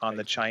worked on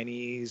the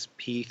Chinese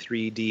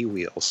P3D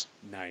wheels?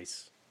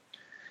 Nice.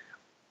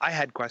 I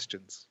had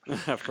questions.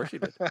 Of course you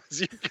did.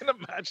 As you can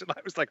imagine,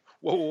 I was like,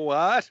 "Whoa,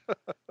 what?"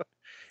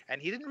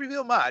 And he didn't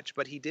reveal much,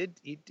 but he did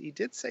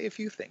say a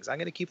few things. I'm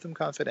going to keep them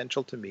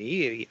confidential to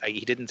me.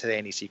 He didn't say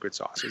any secret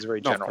sauce. It was very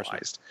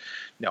generalized.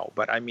 No,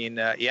 but I mean,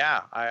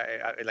 yeah,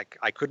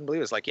 I couldn't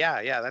believe it. It's like,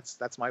 yeah,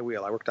 that's my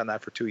wheel. I worked on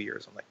that for 2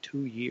 years. I'm like,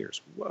 2 years.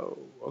 Whoa,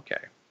 okay.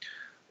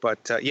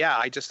 But yeah,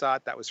 I just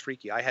thought that was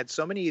freaky. I had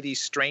so many of these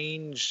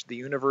strange, the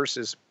universe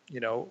is,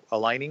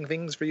 aligning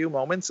things for you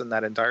moments in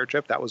that entire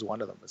trip. That was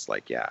one of them. It's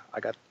like, yeah, I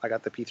got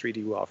the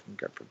P3D wheel from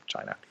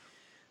China.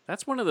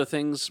 That's one of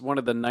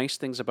the nice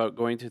things about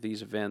going to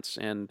these events.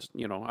 And,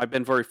 I've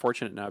been very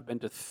fortunate now. I've been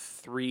to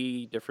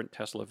 3 different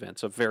Tesla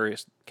events of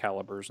various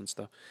calibers and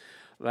stuff.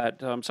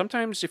 That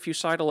sometimes if you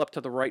sidle up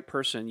to the right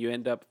person, you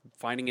end up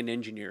finding an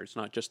engineer. It's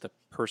not just a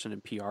person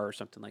in PR or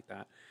something like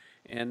that.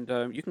 And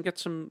you can get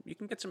some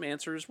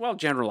answers. Well,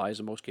 generalized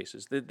in most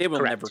cases. They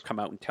will never come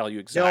out and tell you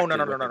exactly.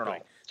 No.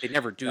 They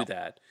never do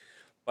that.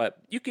 But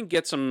you can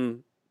get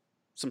some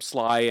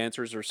sly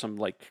answers or some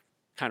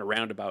kind of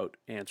roundabout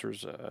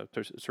answers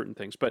to certain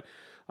things. But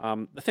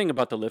the thing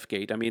about the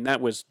liftgate, I mean, that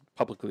was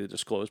publicly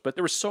disclosed. But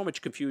there was so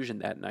much confusion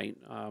that night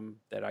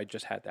that I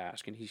just had to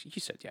ask. And he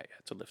said, yeah,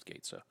 it's a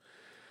liftgate. So.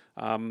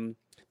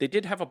 They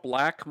did have a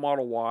black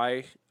Model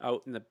Y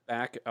out in the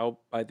back, out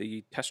by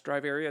the test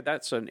drive area.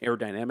 That's an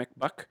aerodynamic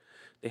buck.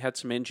 They had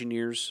some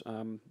engineers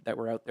that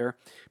were out there.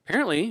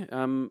 Apparently,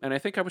 and I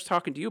think I was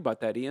talking to you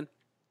about that, Ian,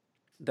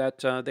 that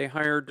they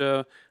hired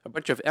a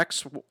bunch of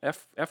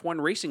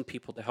F1 racing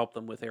people to help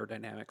them with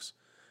aerodynamics.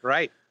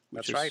 Right.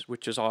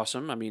 Which is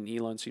awesome. I mean,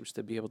 Elon seems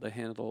to be able to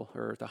handle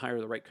or to hire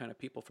the right kind of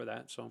people for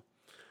that. So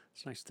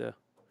it's nice to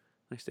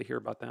hear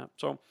about that.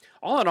 So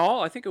all in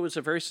all, I think it was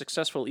a very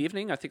successful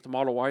evening. I think the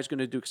Model Y is going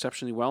to do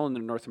exceptionally well in the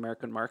North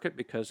American market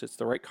because it's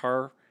the right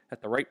car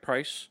at the right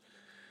price.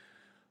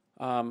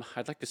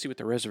 I'd like to see what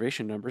the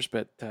reservation numbers,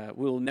 but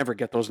we'll never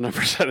get those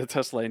numbers out of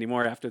Tesla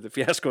anymore after the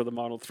fiasco of the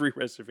Model 3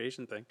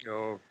 reservation thing.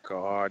 Oh,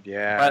 God,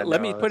 yeah. But let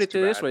me put it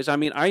this way. I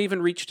mean, I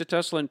even reached to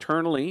Tesla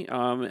internally,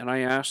 and I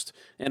asked,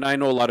 and I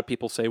know a lot of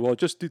people say, well,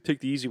 just take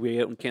the easy way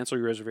out and cancel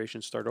your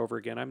reservation, start over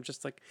again. I'm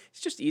just like,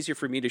 it's just easier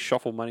for me to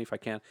shuffle money if I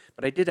can.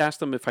 But I did ask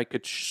them if I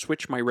could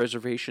switch my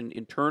reservation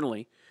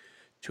internally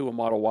to a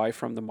Model Y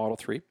from the Model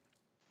 3.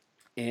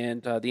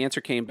 And the answer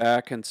came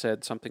back and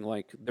said something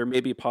like, there may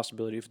be a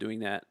possibility of doing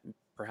that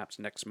perhaps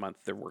next month.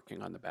 They're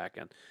working on the back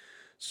end.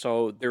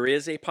 So there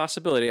is a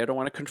possibility. I don't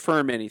want to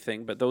confirm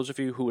anything, but those of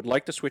you who would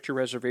like to switch your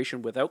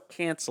reservation without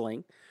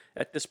canceling,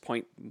 at this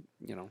point,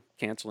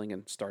 canceling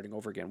and starting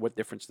over again, what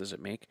difference does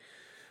it make?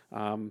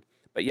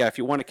 But yeah, if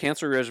you want to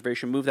cancel your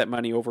reservation, move that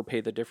money over, pay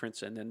the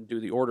difference, and then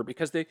do the order.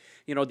 Because the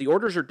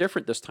orders are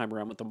different this time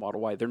around with the Model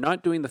Y. They're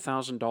not doing the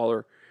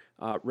 $1,000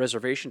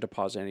 reservation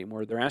deposit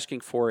anymore. They're asking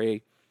for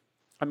a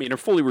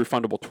fully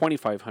refundable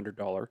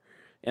 $2,500,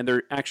 and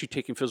they're actually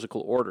taking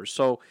physical orders.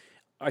 So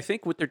I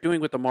think what they're doing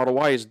with the Model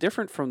Y is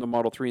different from the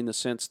Model 3 in the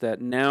sense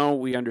that now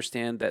we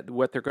understand that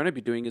what they're going to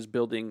be doing is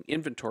building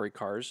inventory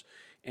cars,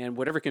 and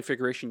whatever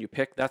configuration you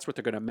pick, that's what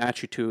they're going to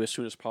match you to as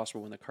soon as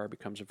possible when the car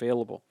becomes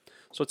available.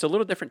 So it's a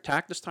little different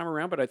tack this time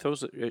around, but I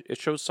thought it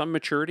shows some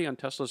maturity on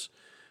Tesla's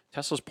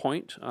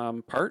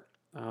part.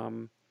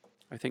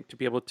 I think to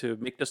be able to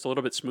make this a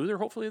little bit smoother,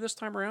 hopefully this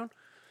time around.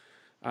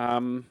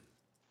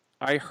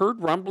 I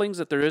heard rumblings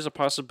that there is a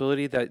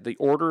possibility that the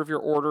order of your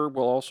order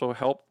will also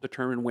help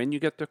determine when you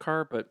get the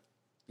car. But,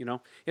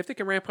 if they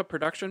can ramp up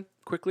production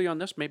quickly on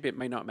this, maybe it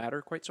may not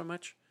matter quite so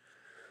much.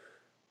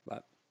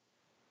 But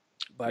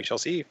we shall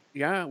see.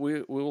 Yeah,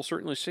 we will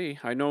certainly see.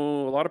 I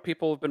know a lot of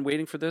people have been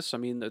waiting for this. I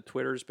mean, the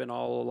Twitter's been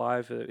all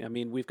alive. I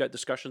mean, we've got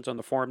discussions on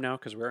the forum now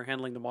because we're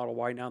handling the Model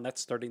Y now, and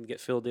that's starting to get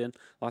filled in.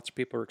 Lots of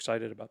people are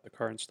excited about the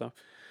car and stuff.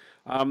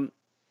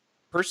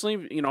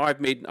 Personally, I've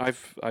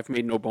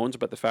made no bones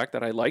about the fact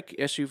that I like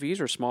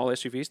SUVs or small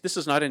SUVs. This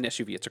is not an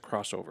SUV; it's a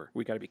crossover.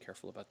 We got to be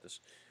careful about this.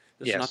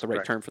 This is not the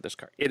right term for this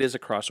car. It is a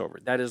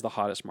crossover. That is the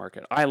hottest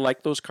market. I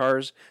like those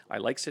cars. I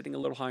like sitting a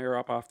little higher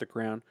up off the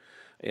ground.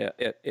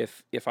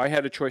 If I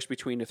had a choice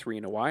between a 3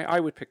 and a Y, I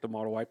would pick the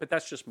Model Y. But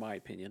that's just my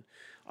opinion.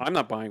 I'm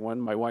not buying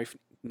one. My wife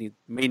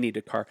may need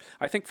a car.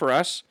 I think for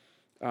us,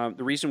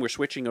 the reason we're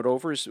switching it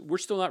over is we're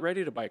still not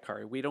ready to buy a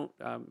car. We don't.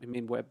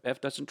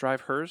 Bev doesn't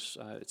drive hers.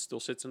 It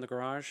still sits in the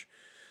garage.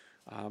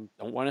 Don't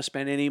want to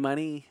spend any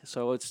money,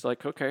 so it's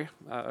like, okay.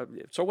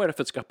 So what if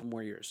it's a couple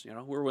more years?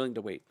 We're willing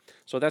to wait.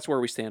 So that's where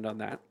we stand on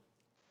that.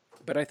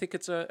 But I think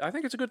it's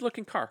a good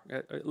looking car.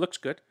 It looks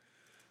good.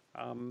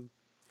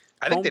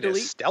 I think they did a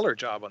stellar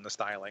job on the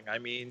styling. I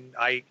mean,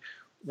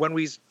 when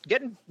we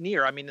getting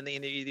near, I mean, in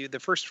the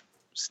first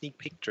sneak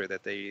picture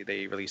that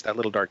they released, that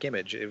little dark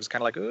image, it was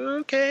kind of like,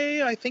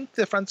 okay, I think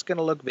the front's going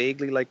to look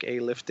vaguely like a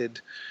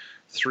lifted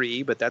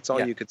 3, but that's all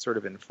Yeah. you could sort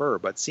of infer.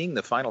 But seeing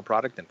the final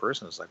product in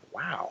person is like,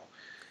 wow,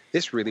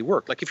 this really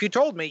worked. Like if you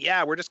told me,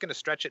 yeah, we're just going to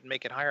stretch it and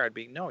make it higher, I'd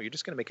be, no, you're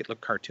just going to make it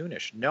look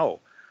cartoonish. No.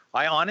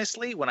 I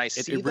honestly, when I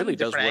see them really in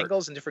does different work.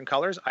 angles and different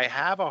colors, I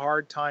have a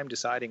hard time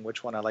deciding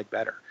which one I like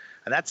better.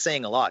 And that's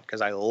saying a lot because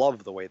I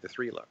love the way the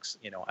 3 looks,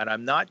 and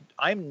I'm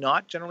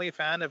not generally a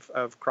fan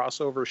of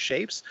crossover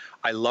shapes.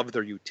 I love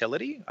their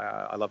utility.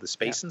 I love the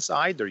space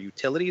inside. Their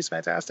utility is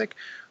fantastic.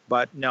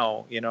 But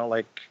no,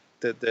 like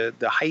the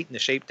height and the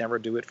shape never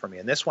do it for me.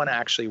 And this one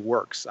actually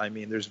works. I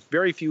mean, there's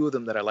very few of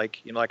them that I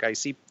like. Like I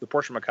see the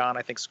Porsche Macan,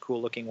 I think is a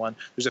cool looking one.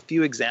 There's a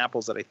few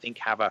examples that I think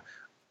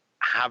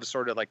have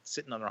sort of like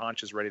sitting on their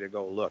haunches ready to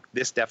go. Look,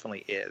 this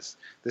definitely is.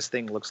 This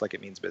thing looks like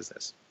it means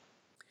business.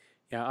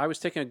 Yeah, I was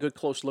taking a good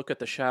close look at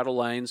the shadow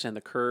lines and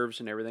the curves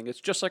and everything.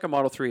 It's just like a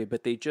Model 3,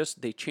 but they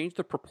changed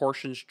the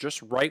proportions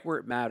just right where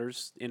it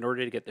matters in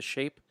order to get the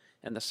shape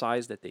and the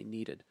size that they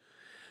needed.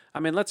 I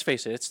mean, let's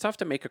face it, it's tough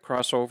to make a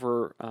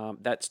crossover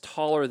that's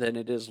taller than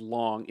it is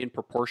long in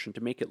proportion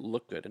to make it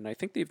look good. And I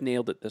think they've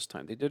nailed it this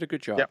time. They did a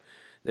good job. Yep.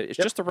 It's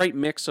just the right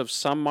mix of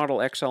some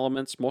Model X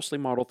elements, mostly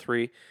Model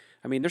 3.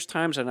 I mean, there's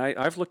times, and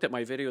I've looked at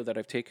my video that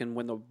I've taken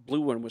when the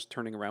blue one was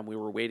turning around. We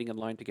were waiting in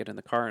line to get in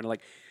the car, and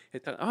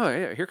oh,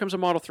 yeah, here comes a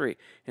Model 3.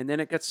 And then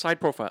it gets side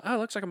profile. Oh, it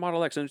looks like a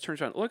Model X. And it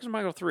turns around, it looks like a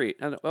Model 3.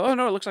 And oh,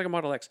 no, it looks like a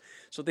Model X.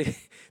 So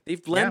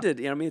they've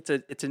blended. I mean, it's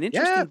an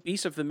interesting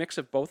piece of the mix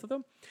of both of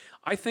them.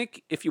 I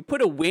think if you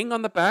put a wing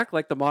on the back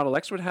like the Model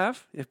X would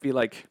have, it'd be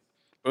like,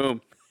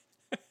 boom.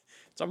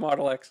 It's a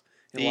Model X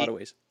in a lot of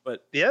ways.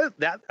 But yeah,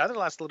 that other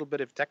last little bit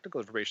of technical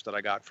information that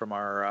I got from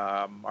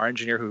our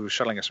engineer who's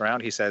shuttling us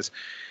around, he says,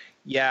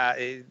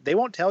 they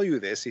won't tell you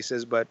this. He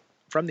says, but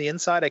from the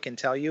inside, I can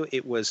tell you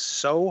it was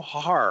so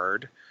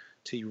hard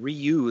to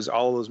reuse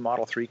all those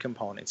Model 3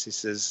 components. He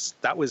says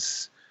that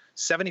was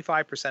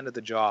 75% of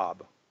the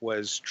job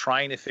was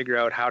trying to figure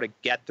out how to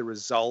get the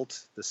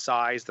result, the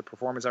size, the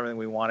performance, everything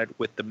we wanted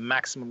with the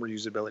maximum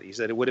reusability. He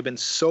said it would have been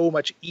so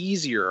much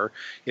easier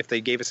if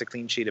they gave us a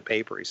clean sheet of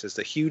paper. He says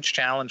the huge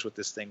challenge with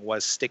this thing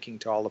was sticking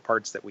to all the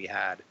parts that we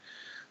had.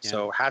 Yeah.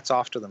 So hats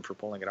off to them for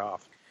pulling it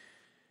off.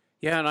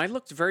 Yeah, and I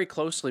looked very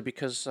closely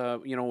because,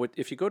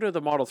 if you go to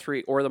the Model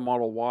 3 or the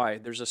Model Y,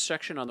 there's a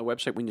section on the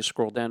website when you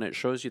scroll down, and it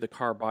shows you the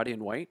car body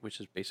in white,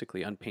 which is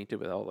basically unpainted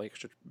with all the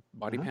extra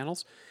body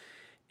panels.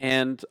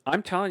 And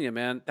I'm telling you,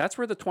 man, that's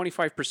where the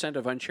 25%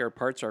 of unshared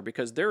parts are,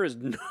 because there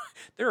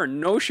are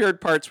no shared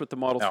parts with the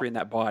Model 3 in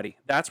that body.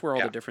 That's where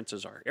all the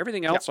differences are.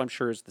 Everything else, I'm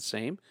sure, is the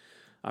same.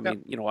 I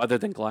mean, other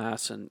than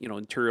glass and,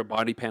 interior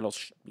body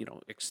panels,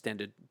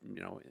 extended,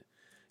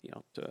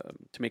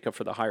 to make up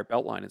for the higher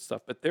belt line and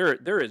stuff. But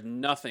there is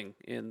nothing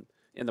in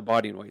the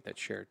body in white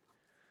that's shared.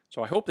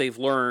 So I hope they've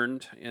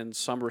learned in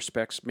some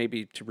respects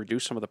maybe to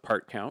reduce some of the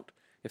part count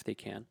if they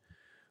can.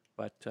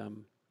 But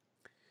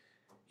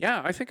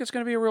yeah, I think it's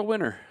going to be a real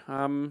winner.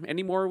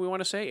 Any more we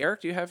want to say?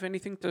 Eric, do you have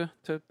anything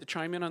to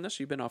chime in on this?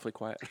 You've been awfully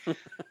quiet.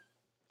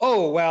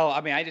 Oh, well,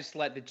 I mean, I just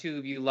let the two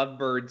of you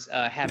lovebirds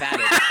have at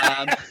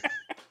it.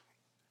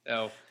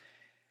 So,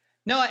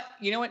 no,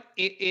 you know what?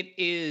 It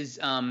is,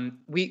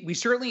 we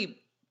certainly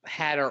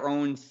had our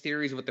own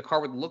theories of what the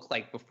car would look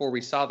like before we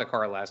saw the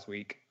car last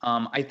week.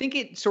 I think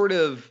it sort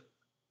of,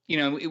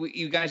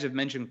 you guys have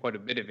mentioned quite a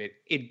bit of it.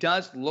 It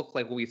does look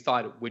like what we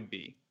thought it would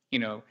be.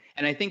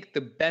 And I think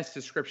the best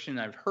description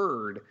I've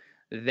heard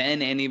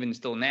then and even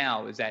still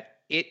now is that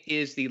it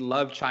is the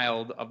love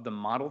child of the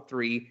Model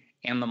 3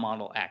 and the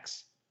Model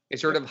X. It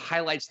sort of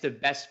highlights the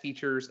best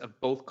features of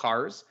both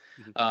cars.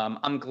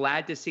 I'm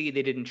glad to see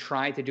they didn't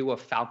try to do a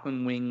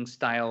Falcon Wing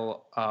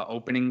style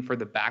opening for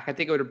the back. I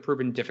think it would have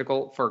proven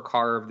difficult for a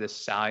car of this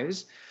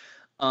size.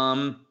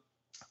 I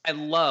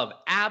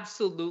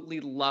absolutely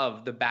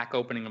love the back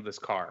opening of this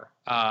car.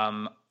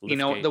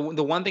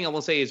 The one thing I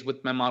will say is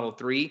with my Model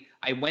 3,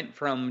 I went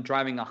from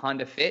driving a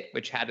Honda Fit,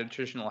 which had a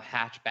traditional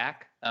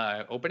hatchback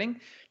opening,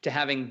 to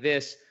having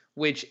this,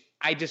 which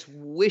I just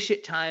wish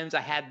at times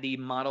I had the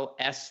Model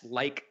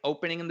S-like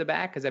opening in the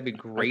back, because that'd be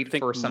great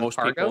for some most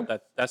cargo. People,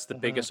 that's the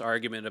biggest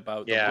argument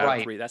about the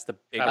Model 3. That's the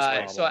biggest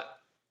problem.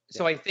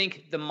 So I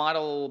think the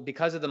model,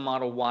 because of the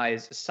Model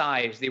Y's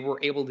size, they were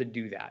able to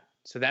do that.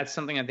 So that's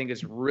something I think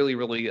is really,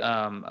 really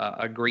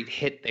a great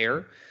hit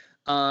there.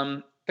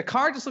 The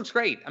car just looks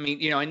great. I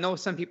mean, I know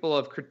some people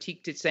have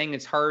critiqued it, saying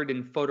it's hard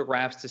in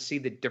photographs to see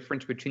the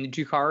difference between the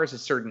two cars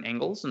at certain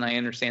angles, and I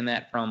understand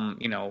that from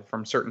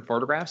certain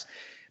photographs.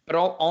 But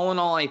all in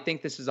all, I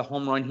think this is a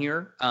home run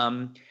here.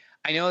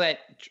 I know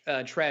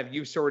that Trev,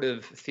 you sort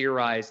of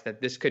theorized that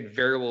this could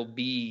very well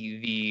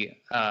be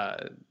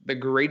the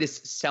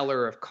greatest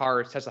seller of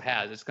cars Tesla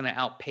has. It's going to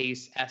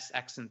outpace S,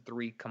 X, and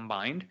 3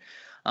 combined.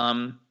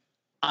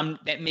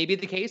 That may be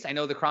the case. I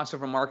know the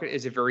crossover market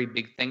is a very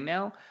big thing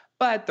now,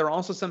 but there are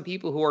also some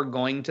people who are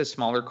going to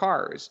smaller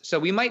cars. So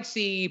we might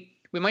see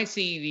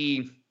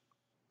the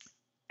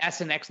S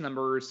and X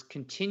numbers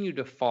continue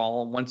to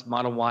fall once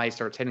Model Y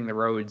starts hitting the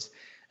roads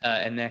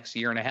in the next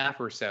year and a half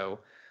or so.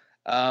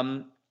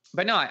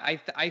 But no,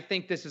 I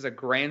think this is a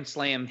grand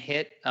slam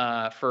hit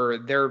for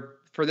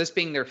this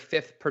being their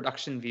 5th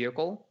production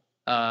vehicle.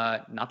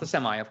 not the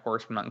Semi, of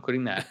course, we're not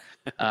including that,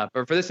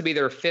 but for this to be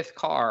their 5th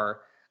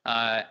car,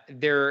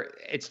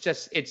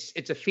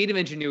 it's a feat of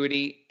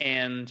ingenuity,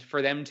 and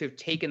for them to have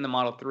taken the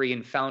Model 3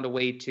 and found a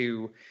way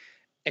to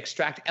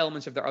extract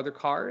elements of their other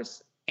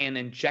cars and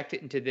inject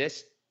it into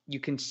this, you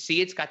can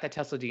see it's got that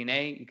Tesla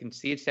DNA. You can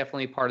see it's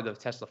definitely part of the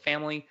Tesla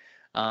family.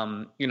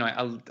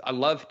 I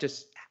love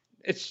just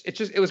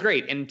it was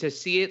great, and to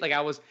see it, like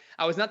I was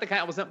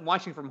not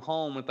watching from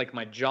home with like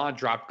my jaw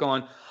dropped,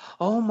 going,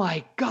 "Oh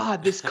my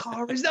God, this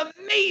car is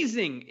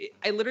amazing!"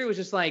 I literally was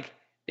just like,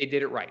 they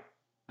did it right.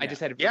 I just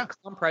had a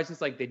calm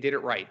presence, like they did it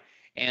right.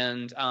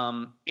 And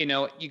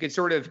you could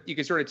sort of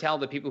tell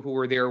the people who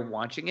were there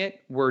watching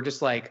it were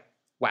just like,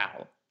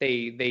 wow,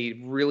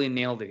 they really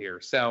nailed it here.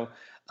 So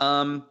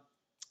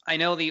I'd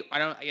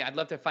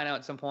love to find out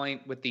at some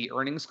point with the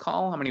earnings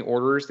call how many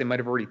orders they might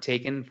have already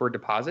taken for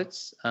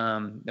deposits.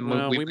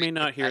 We may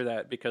not hear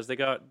that because we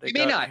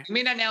may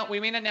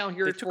not now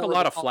hear. They took a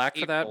lot of flack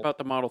for that about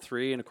the Model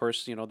 3, and of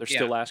course, they're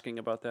still asking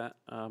about that.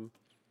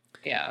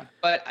 Yeah,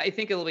 but I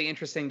think it'll be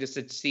interesting just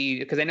to see,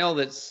 because I know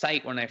that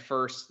site, when I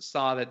first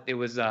saw that it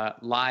was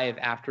live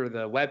after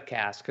the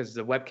webcast, because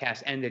the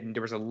webcast ended and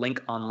there was a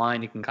link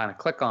online you can kind of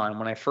click on.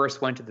 When I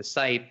first went to the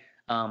site,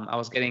 I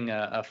was getting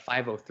a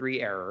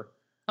 503 error.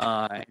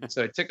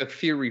 So it took a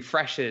few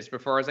refreshes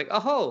before I was like,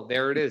 oh,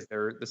 there it is.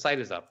 The site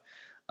is up.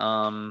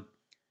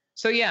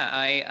 So yeah,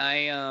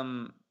 I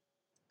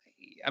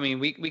mean,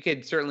 we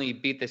could certainly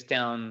beat this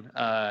down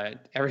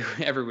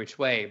every which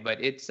way,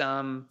 but it's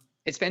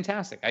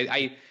fantastic.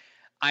 I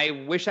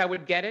wish I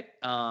would get it.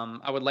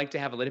 I would like to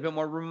have a little bit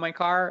more room in my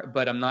car,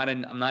 but I'm not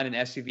an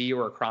SUV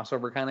or a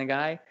crossover kind of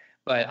guy.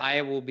 But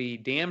I will be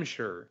damn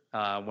sure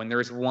when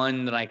there's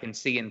one that I can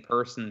see in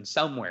person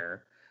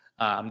somewhere.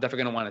 I'm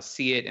definitely going to want to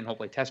see it and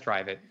hopefully test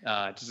drive it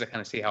just to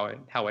kind of see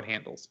how it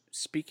handles.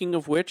 Speaking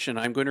of which, and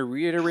I'm going to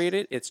reiterate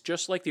it, it's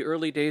just like the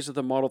early days of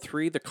the Model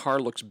 3. The car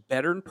looks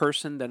better in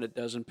person than it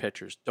does in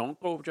pictures. Don't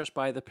go just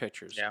by the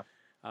pictures. Yeah.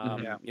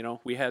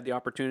 We had the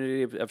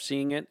opportunity of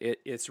seeing it.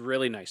 It's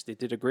really nice. They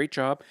did a great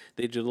job.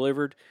 They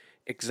delivered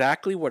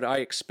exactly what I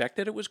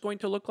expected it was going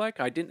to look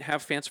like. I didn't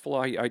have fanciful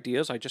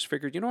ideas. I just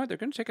figured, they're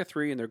going to take a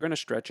 3 and they're going to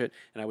stretch it,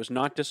 and I was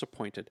not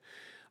disappointed.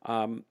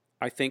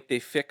 I think they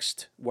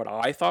fixed what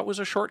I thought was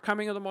a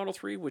shortcoming of the Model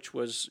 3, which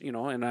was,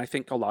 and I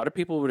think a lot of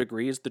people would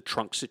agree, is the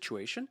trunk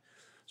situation.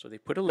 So they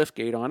put a lift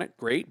gate on it.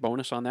 Great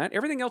bonus on that.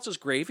 Everything else is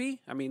gravy.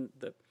 I mean,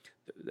 the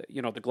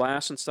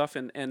glass and stuff,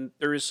 and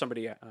there is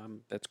somebody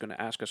that's going to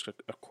ask us a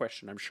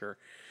question, I'm sure,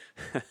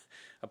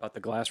 about the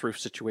glass roof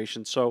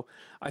situation. So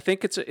I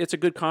think it's a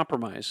good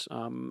compromise.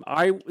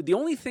 The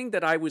only thing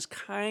that I was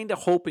kind of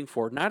hoping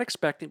for, not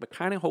expecting, but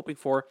kind of hoping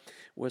for,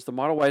 was the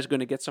Model Y is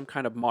going to get some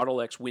kind of Model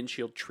X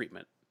windshield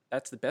treatment.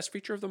 That's the best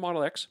feature of the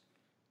Model X.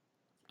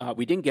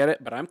 We didn't get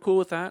it, but I'm cool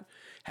with that.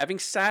 Having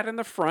sat in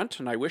the front,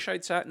 and I wish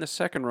I'd sat in the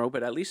second row,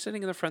 but at least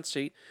sitting in the front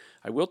seat,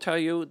 I will tell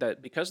you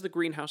that because the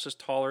greenhouse is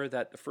taller,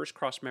 that the first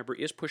cross member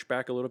is pushed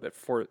back a little bit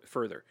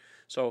further.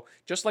 So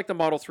just like the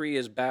Model 3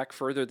 is back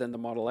further than the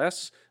Model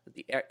S,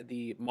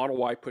 the Model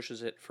Y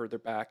pushes it further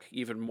back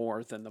even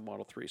more than the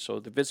Model 3. So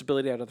the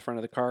visibility out of the front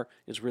of the car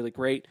is really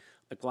great.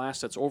 The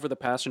glass that's over the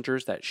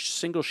passengers, that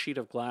single sheet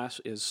of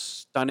glass, is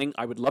stunning.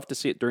 I would love to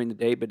see it during the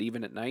day, but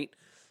even at night,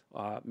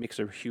 makes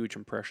a huge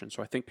impression.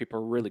 So I think people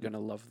are really going to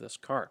love this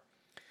car.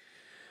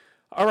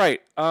 All right.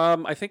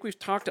 I think we've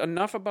talked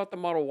enough about the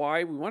Model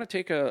Y. We want to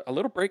take a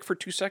little break for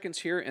 2 seconds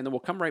here, and then we'll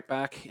come right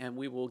back and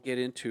we will get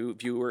into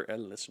viewer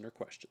and listener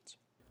questions.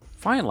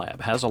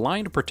 FineLab has a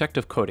line of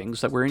protective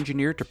coatings that were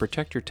engineered to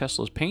protect your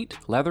Tesla's paint,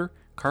 leather,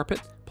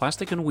 carpet,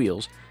 plastic, and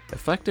wheels,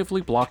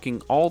 effectively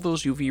blocking all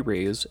those UV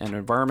rays and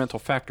environmental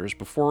factors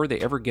before they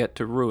ever get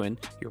to ruin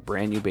your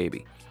brand new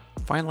baby.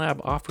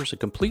 FineLab offers a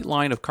complete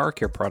line of car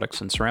care products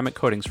and ceramic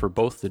coatings for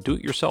both the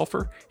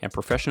do-it-yourselfer and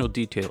professional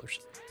detailers.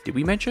 Did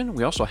we mention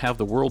we also have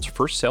the world's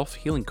first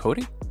self-healing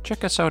coating?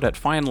 Check us out at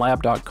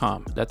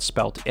finelab.com, that's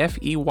spelled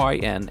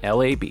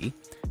FEYNLAB,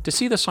 to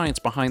see the science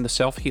behind the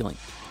self-healing.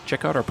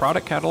 Check out our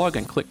product catalog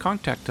and click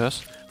Contact Us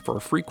for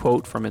a free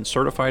quote from a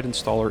certified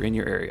installer in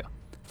your area.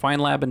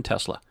 FineLab and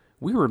Tesla,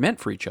 we were meant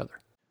for each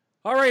other.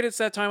 All right, it's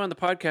that time on the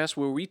podcast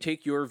where we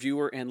take your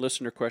viewer and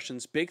listener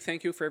questions. Big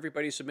thank you for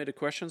everybody who submitted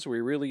questions.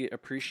 We really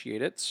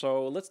appreciate it.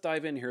 So let's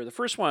dive in here. The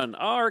first one,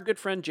 our good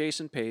friend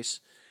Jason Pace.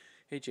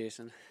 Hey,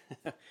 Jason.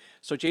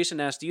 So Jason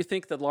asked, do you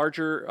think the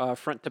larger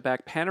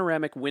front-to-back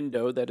panoramic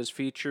window that is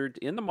featured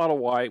in the Model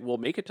Y will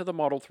make it to the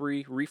Model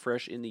 3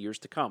 refresh in the years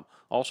to come?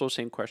 Also,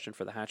 same question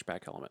for the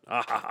hatchback element.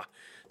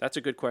 That's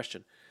a good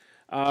question.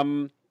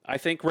 I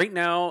think right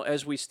now,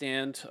 as we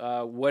stand,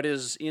 what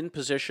is in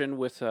position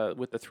with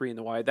the 3 and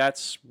the Y,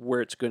 that's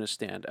where it's going to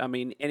stand. I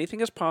mean,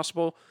 anything is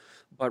possible,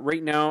 but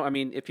right now, I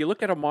mean, if you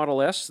look at a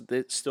Model S,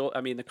 it's still,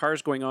 I mean, the car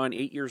is going on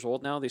 8 years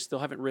old now. They still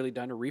haven't really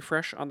done a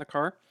refresh on the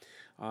car.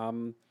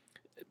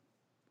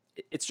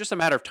 It's just a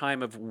matter of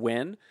time of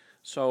when.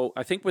 So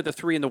I think with the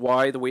 3 and the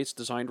Y, the way it's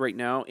designed right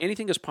now,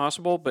 anything is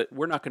possible, but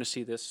we're not going to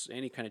see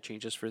any kind of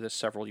changes for this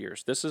several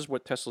years. This is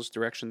what Tesla's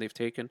direction they've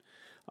taken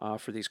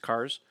for these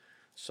cars.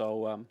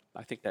 So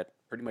I think that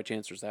pretty much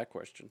answers that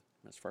question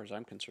as far as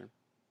I'm concerned.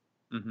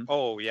 Mm-hmm.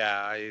 Oh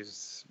yeah,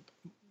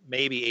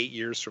 maybe 8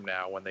 years from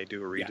now when they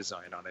do a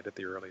redesign on it at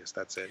the earliest.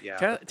 That's it.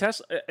 Yeah.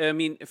 Tesla. I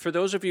mean, for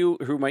those of you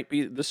who might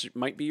be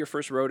your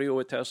first rodeo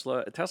with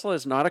Tesla. Tesla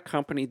is not a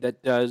company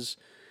that does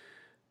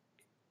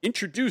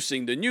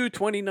introducing the new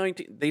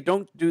 2019. They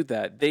don't do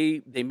that.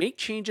 They make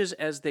changes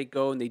as they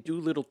go, and they do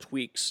little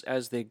tweaks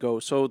as they go.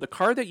 So the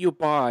car that you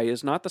buy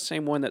is not the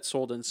same one that's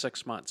sold in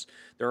 6 months.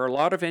 There are a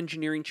lot of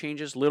engineering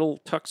changes, little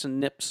tucks and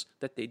nips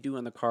that they do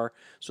in the car.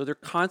 So they're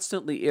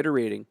constantly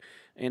iterating.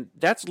 And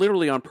that's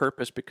literally on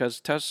purpose because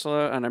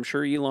Tesla, and I'm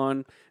sure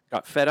Elon,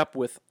 got fed up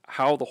with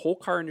how the whole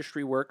car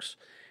industry works.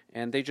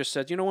 And they just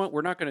said, you know what,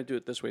 we're not going to do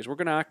it this way. We're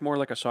going to act more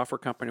like a software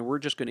company. We're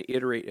just going to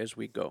iterate as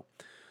we go.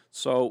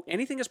 So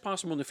anything is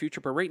possible in the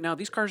future, but right now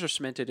these cars are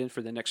cemented in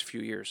for the next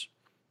few years.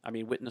 I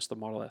mean, witness the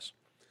Model S.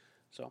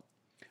 So,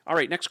 all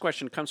right, next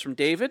question comes from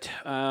David.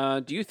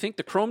 Do you think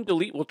the Chrome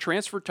Delete will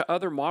transfer to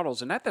other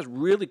models? And that's a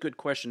really good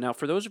question. Now,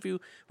 for those of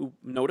you who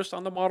noticed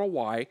on the Model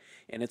Y,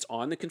 and it's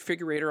on the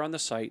configurator on the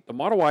site, the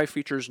Model Y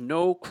features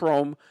no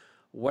Chrome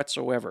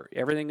whatsoever.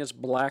 Everything is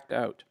blacked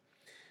out.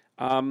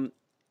 And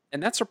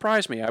that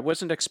surprised me. I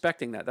wasn't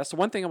expecting that. That's the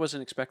one thing I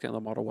wasn't expecting on the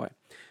Model Y.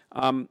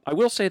 I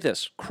will say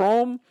this.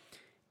 Chrome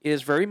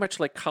is very much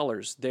like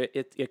colors.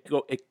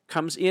 It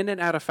comes in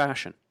and out of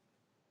fashion.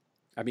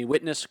 I mean,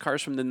 witness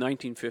cars from the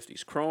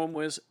 1950s. Chrome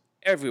was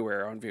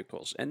everywhere on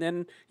vehicles. And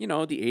then, the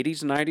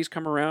 80s and 90s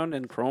come around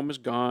and Chrome is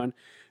gone.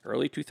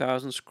 Early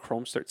 2000s,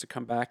 Chrome starts to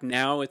come back.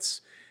 Now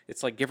it's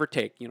like give or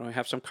take. I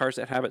have some cars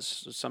that have it,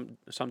 some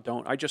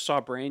don't. I just saw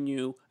a brand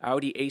new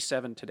Audi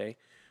A7 today.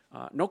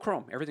 No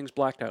Chrome. Everything's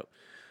blacked out.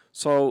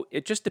 So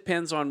it just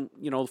depends on,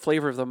 the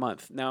flavor of the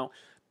month. Now,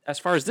 as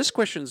far as this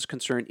question is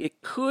concerned,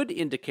 it could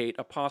indicate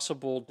a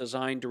possible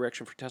design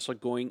direction for Tesla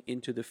going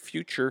into the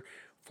future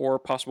for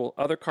possible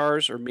other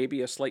cars or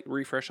maybe a slight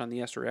refresh on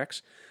the S or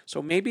X.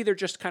 So maybe they're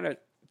just kind of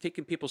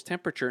taking people's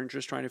temperature and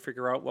just trying to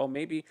figure out, well,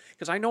 maybe,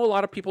 because I know a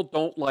lot of people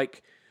don't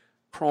like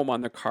Chrome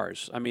on their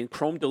cars. I mean,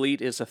 Chrome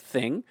Delete is a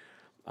thing.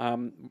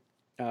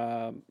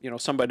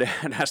 Somebody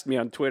had asked me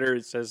on Twitter,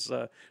 it says,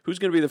 who's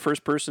going to be the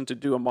first person to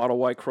do a Model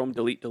Y Chrome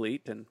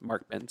Delete? And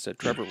Mark Ben said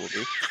Trevor will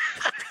be.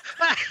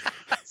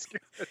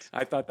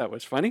 I thought that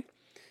was funny,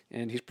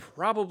 and he's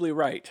probably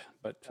right.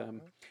 But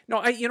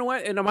no, you know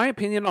what? And in my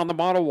opinion, on the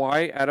Model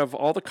Y, out of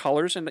all the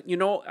colors, and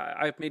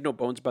I've made no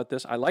bones about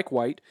this. I like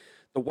white.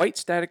 The white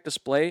static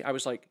display, I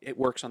was like, it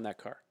works on that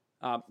car.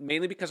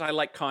 Mainly because I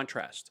like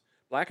contrast.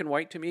 Black and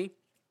white to me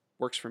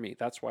works for me.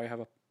 That's why I have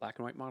a black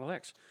and white Model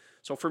X.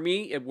 So for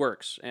me, it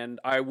works, and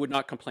I would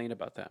not complain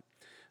about that.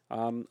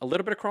 A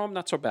little bit of chrome,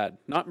 not so bad.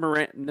 Not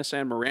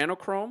Nissan Murano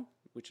chrome,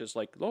 which is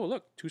like, oh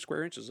look, 2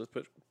 square inches. Let's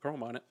put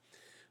chrome on it.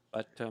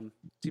 But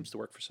seems to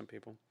work for some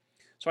people.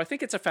 So I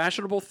think it's a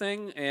fashionable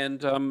thing,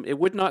 and it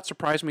would not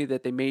surprise me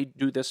that they may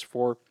do this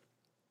for,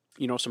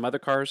 some other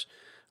cars.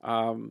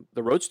 The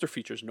Roadster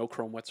features no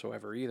chrome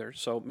whatsoever either.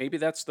 So maybe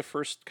that's the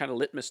first kind of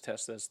litmus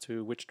test as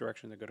to which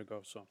direction they're going to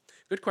go. So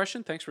good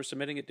question. Thanks for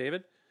submitting it,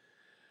 David.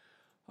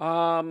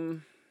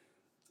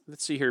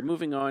 Let's see here.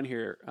 Moving on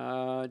here.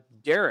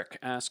 Derek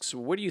asks,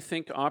 what do you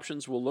think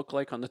options will look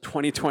like on the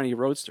 2020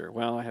 Roadster?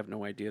 Well, I have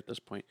no idea at this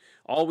point.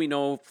 All we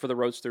know for the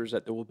Roadster is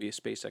that there will be a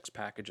SpaceX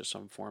package of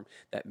some form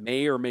that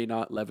may or may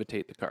not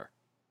levitate the car.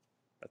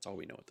 That's all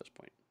we know at this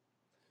point.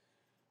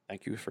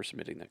 Thank you for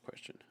submitting that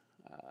question.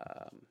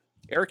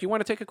 Eric, you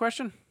want to take a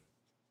question?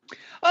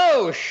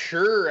 Oh,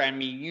 sure. I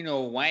mean,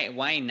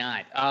 why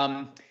not?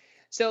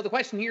 So the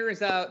question here is,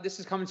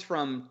 this comes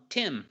from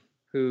Tim,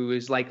 who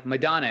is like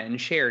Madonna and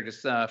Cher,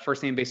 just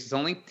first name basis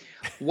only.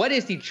 What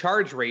is the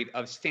charge rate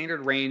of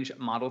standard range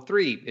Model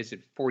 3? Is it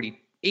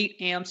 48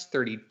 amps,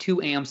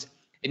 32 amps?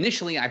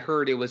 Initially, I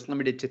heard it was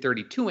limited to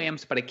 32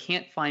 amps, but I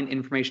can't find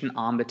information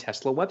on the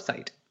Tesla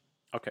website.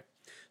 Okay.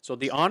 So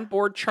the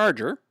onboard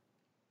charger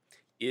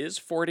is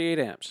 48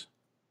 amps.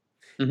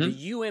 Mm-hmm.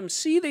 The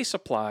UMC they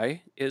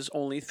supply is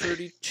only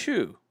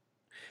 32.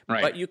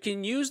 Right. But you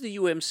can use the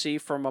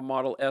UMC from a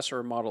Model S or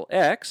a Model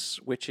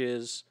X, which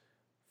is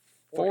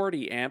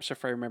 40 amps,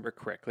 if I remember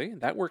correctly.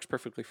 That works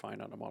perfectly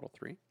fine on a Model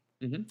 3.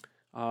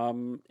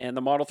 Mm-hmm. And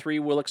the Model 3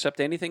 will accept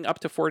anything up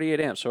to 48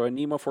 amps. So a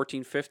NEMA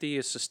 1450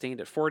 is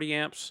sustained at 40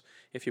 amps.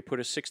 If you put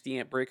a 60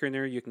 amp breaker in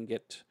there, you can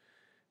get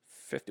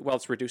 50. Well,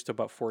 it's reduced to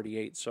about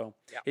 48. So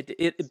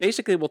it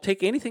basically will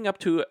take anything up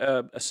to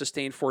a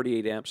sustained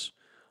 48 amps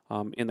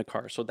in the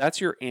car. So that's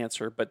your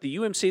answer. But the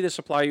UMC they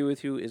supply you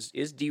with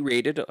is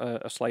derated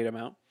a slight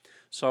amount.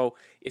 So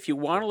if you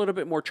want a little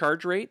bit more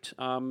charge rate,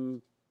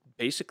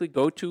 basically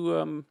go to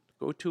a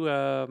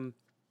NEMA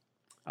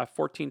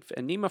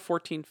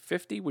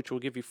 1450, which will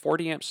give you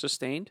 40 amps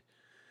sustained.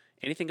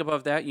 Anything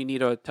above that, you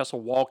need a Tesla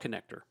wall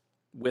connector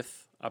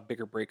with a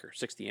bigger breaker,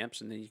 60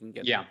 amps, and then you can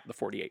get the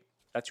 48.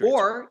 That's your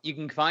answer. You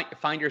can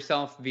find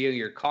yourself via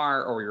your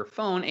car or your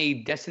phone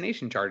a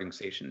destination charging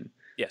station.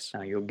 Yes.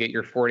 You'll get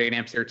your 48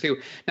 amps there too.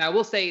 Now, I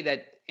will say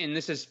that and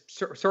this is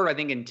sort of, I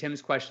think, in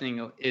Tim's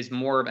questioning is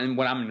more, and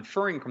what I'm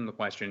inferring from the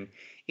question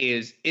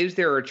is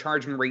there a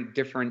charging rate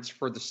difference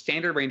for the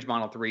standard range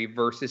Model 3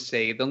 versus,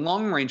 say, the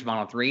long range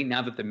Model 3,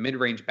 now that the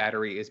mid-range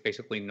battery is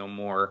basically no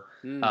more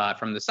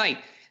from the site?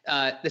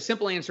 The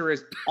simple answer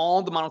is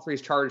all the Model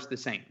 3s charge the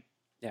same.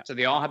 Yeah. So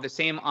they all have the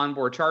same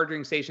onboard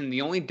charging station.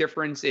 The only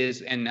difference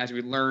is, and as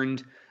we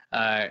learned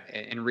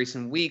in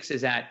recent weeks,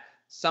 is that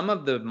some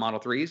of the Model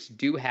 3s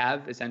do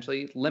have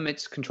essentially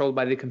limits controlled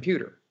by the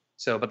computer.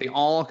 So, but they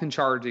all can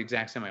charge the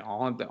exact same way.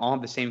 All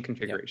have the same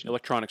configuration. Yeah,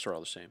 electronics are all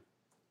the same.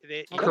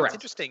 Correct.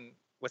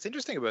 What's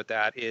interesting about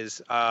that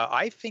is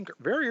I think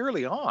very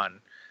early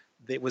on,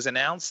 it was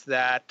announced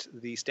that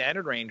the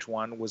standard range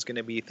one was going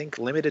to be, I think,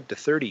 limited to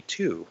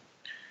 32.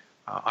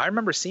 I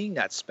remember seeing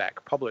that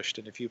spec published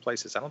in a few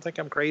places. I don't think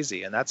I'm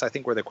crazy, and that's, I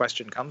think, where the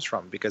question comes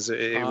from, because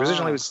it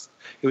originally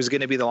was going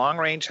to be the long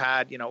range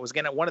had, it was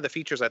going to, one of the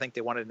features I think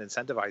they wanted to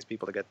incentivize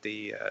people to get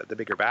the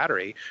bigger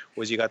battery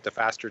was you got the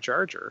faster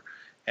charger,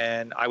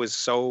 and I was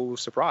so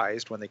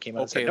surprised when they came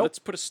out and said, nope. Let's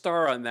put a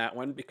star on that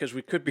one because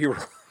we could be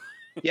wrong.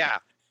 Yeah.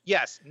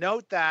 Yes.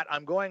 Note that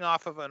I'm going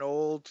off of an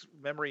old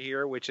memory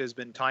here, which has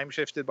been time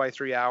shifted by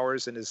 3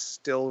 hours and is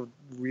still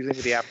reeling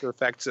with the after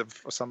effects of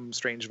some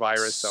strange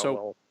virus.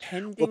 So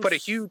we'll put a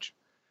huge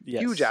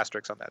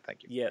asterisk on that.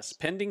 Thank you. Yes.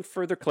 Pending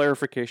further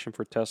clarification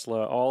for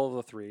Tesla, all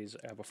of the 3s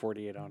have a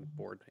 48 on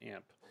board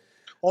amp.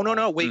 Oh,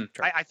 no. Wait,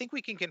 I think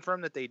we can confirm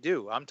that they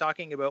do. I'm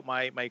talking about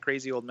my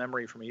crazy old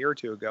memory from a year or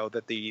two ago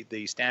that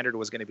the standard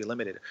was going to be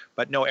limited.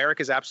 But no, Eric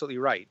is absolutely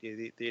right.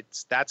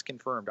 That's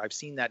confirmed. I've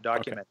seen that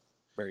document. Okay.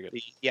 Very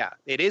good.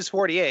 It is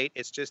 48.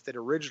 It's just that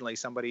originally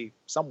somebody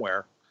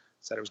somewhere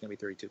said it was going to be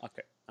 32.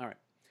 Okay. All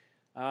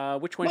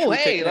right. Which one should we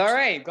take next? All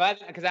right. Glad,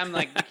 because I'm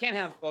like, you can't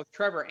have both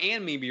Trevor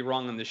and me be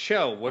wrong on the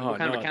show. What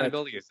kind of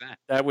accountability is that?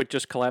 That would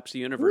just collapse the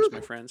universe,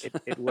 my friends.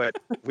 It would.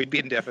 We'd be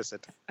in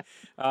deficit.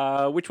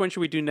 Which one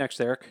should we do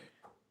next, Eric?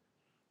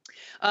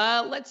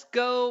 Let's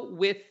go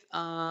with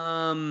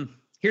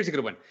here's a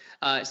good one.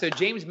 So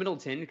James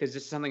Middleton, because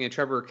this is something that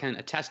Trevor can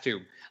attest to.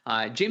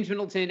 James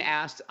Middleton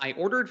asked, I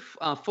ordered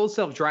full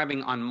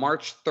self-driving on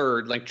March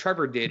 3rd, like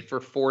Trevor did, for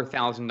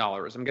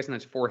 $4,000. I'm guessing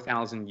that's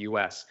 $4,000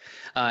 US.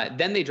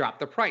 Then they dropped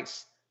the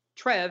price.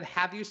 Trev,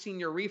 have you seen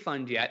your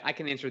refund yet? I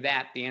can answer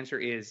that. The answer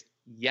is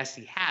yes,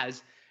 he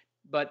has.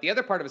 But the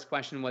other part of his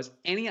question was,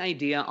 any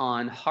idea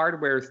on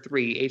Hardware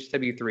 3,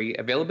 HW3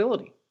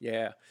 availability?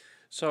 Yeah.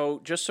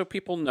 So just so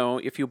people know,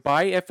 if you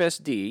buy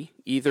FSD,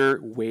 either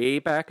way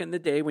back in the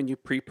day when you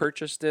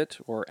pre-purchased it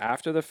or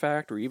after the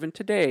fact or even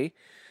today,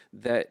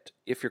 that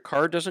if your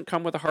car doesn't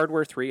come with a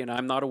Hardware 3, and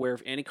I'm not aware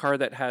of any car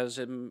that has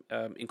them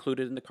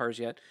included in the cars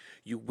yet,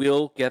 you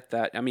will get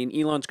that. I mean,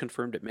 Elon's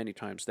confirmed it many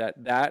times,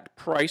 that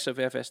price of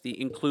FSD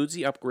includes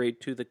the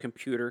upgrade to the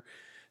computer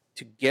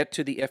to get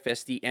to the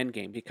FSD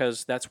endgame,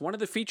 because that's one of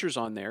the features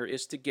on there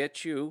is to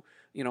get you,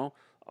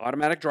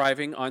 automatic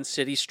driving on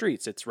city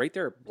streets. It's right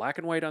there, black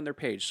and white on their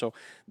page. So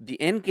the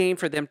end game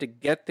for them to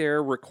get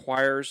there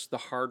requires the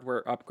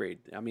hardware upgrade.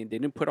 I mean, they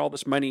didn't put all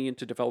this money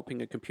into developing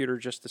a computer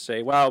just to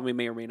say, well, we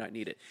may or may not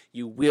need it.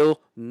 You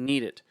will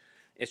need it.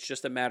 It's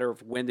just a matter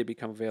of when they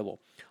become available.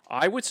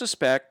 I would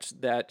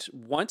suspect that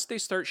once they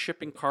start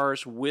shipping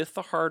cars with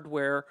the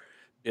hardware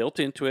built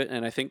into it,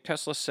 and I think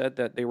Tesla said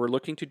that they were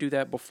looking to do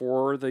that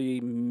before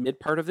the mid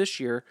part of this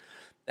year,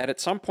 that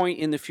at some point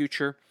in the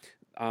future,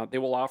 they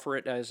will offer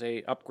it as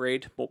a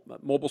upgrade.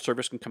 Mobile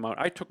service can come out.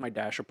 I took my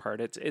Dash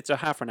apart. It's a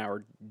half an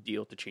hour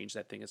deal to change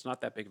that thing. It's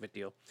not that big of a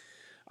deal.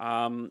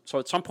 So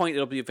at some point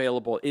it'll be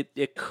available.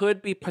 It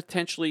could be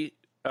potentially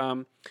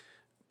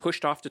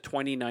pushed off to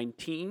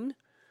 2019.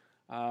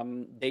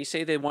 They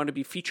say they want to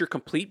be feature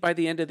complete by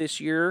the end of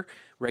this year.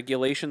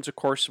 Regulations, of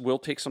course, will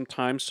take some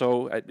time.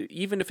 So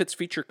even if it's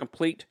feature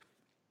complete,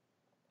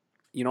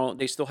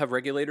 they still have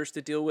regulators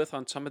to deal with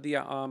on some of the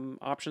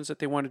options that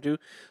they want to do.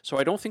 So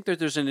I don't think that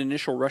there's an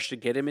initial rush to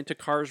get him into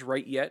cars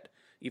right yet,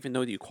 even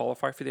though you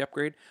qualify for the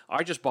upgrade.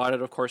 I just bought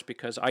it, of course,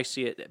 because I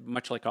see it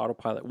much like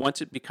Autopilot.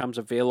 Once it becomes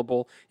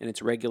available and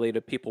it's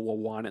regulated, people will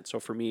want it. So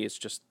for me, it's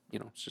just,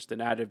 it's just an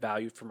added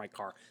value for my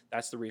car.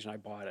 That's the reason I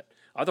bought it.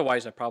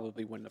 Otherwise, I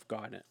probably wouldn't have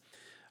gotten it.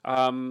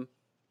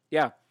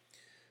 Yeah.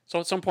 So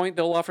at some point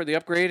they'll offer the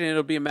upgrade, and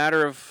it'll be a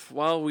matter of,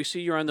 well, we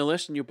see you're on the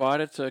list and you bought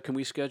it. Can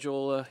we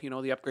schedule,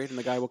 the upgrade, and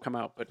the guy will come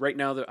out. But right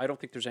now, I don't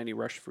think there's any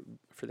rush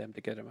for them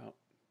to get him out.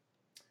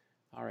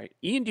 All right,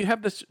 Ian, do you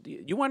have this?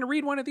 You want to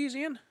read one of these,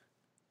 Ian?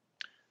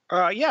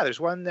 Yeah, there's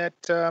one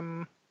that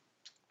I'm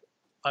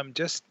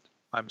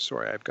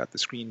sorry, I've got the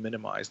screen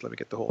minimized. Let me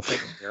get the whole thing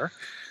here.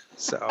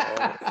 So,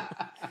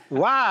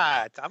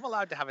 what? I'm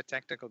allowed to have a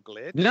technical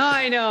glitch? No,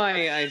 I know.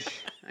 I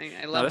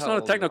love. No, that's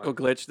not a technical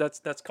glitch.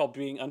 That's called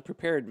being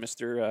unprepared,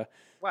 Mister.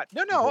 What?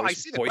 No. I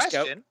see the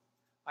question.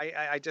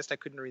 I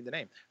couldn't read the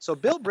name. So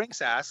Bill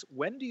Brinks asks,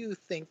 when do you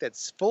think that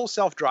full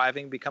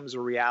self-driving becomes a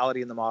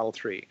reality in the Model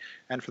 3?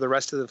 And for the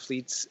rest of the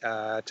fleets,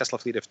 Tesla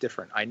fleet, if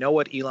different. I know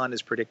what Elon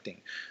is predicting.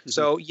 Mm-hmm.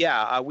 So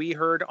yeah, we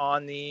heard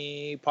on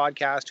the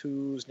podcast,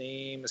 whose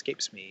name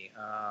escapes me,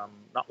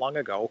 not long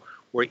ago,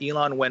 where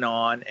Elon went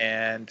on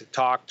and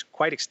talked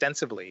quite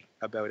extensively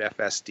about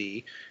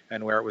FSD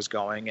and where it was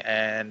going.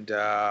 And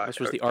this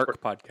was the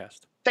ARC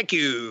podcast. Thank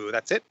you.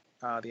 That's it.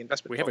 The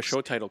investment. We have a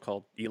show title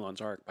called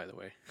Elon's Arc, by the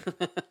way.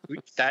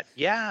 There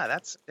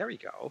you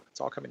go.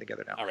 It's all coming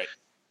together now. All right.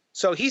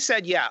 So he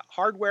said,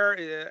 hardware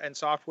and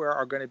software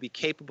are going to be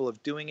capable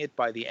of doing it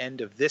by the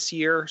end of this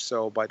year,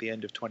 so by the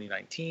end of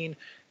 2019.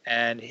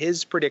 And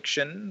his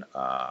prediction,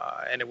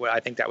 I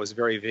think that was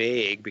very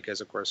vague because,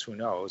 of course, who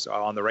knows?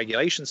 On the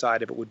regulation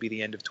side of it would be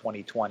the end of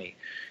 2020.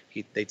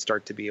 They'd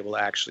start to be able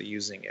to actually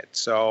using it.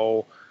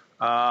 So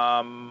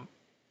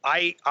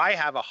I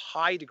have a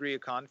high degree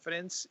of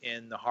confidence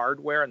in the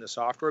hardware and the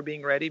software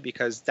being ready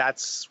because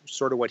that's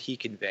sort of what he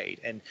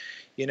conveyed. And,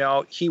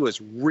 he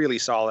was really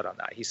solid on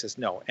that. He says,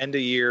 no, end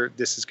of year,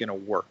 this is going to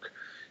work.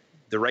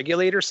 The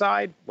regulator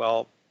side,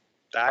 well,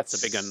 that's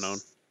a big unknown.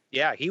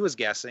 Yeah, he was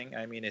guessing.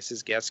 I mean, is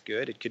his guess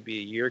good? It could be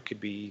a year, it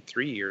could be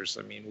 3 years.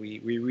 I mean,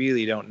 we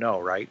really don't know,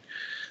 right?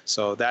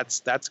 So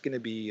that's going to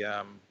be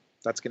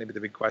the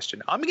big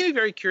question. I'm going to be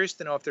very curious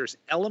to know if there's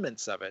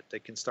elements of it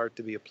that can start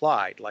to be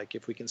applied. Like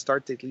if we can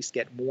start to at least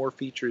get more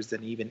features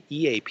than even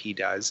EAP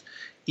does,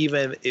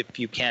 even if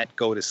you can't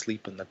go to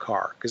sleep in the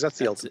car, because that's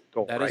the ultimate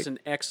goal, That right? is an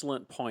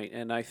excellent point,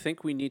 and I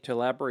think we need to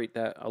elaborate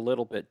that a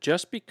little bit.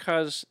 Just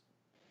because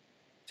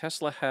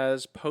Tesla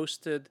has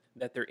posted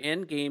that their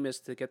end game is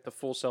to get the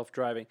full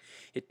self-driving,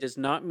 it does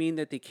not mean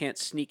that they can't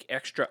sneak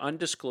extra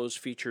undisclosed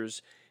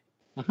features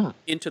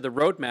into the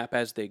roadmap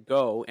as they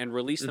go and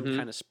release them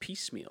kind of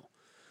piecemeal.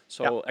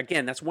 So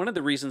again, that's one of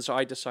the reasons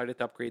I decided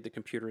to upgrade the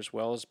computer as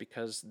well, is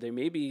because they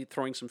may be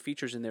throwing some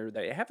features in there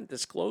that I haven't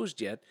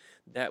disclosed yet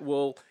that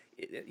will,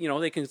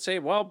 they can say,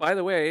 well, by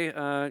the way,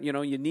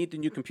 you need the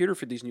new computer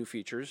for these new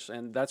features,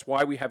 and that's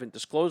why we haven't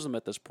disclosed them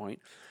at this point,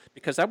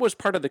 because that was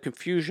part of the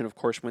confusion, of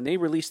course. When they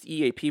released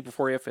EAP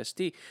before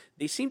FSD,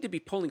 they seemed to be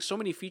pulling so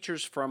many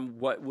features from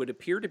what would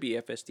appear to be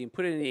FSD and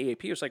put it in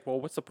EAP. It was like,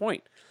 well, what's the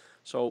point?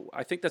 So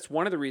I think that's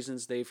one of the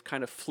reasons they've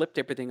kind of flipped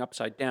everything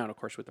upside down. Of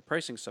course, with the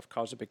pricing stuff,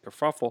 caused a big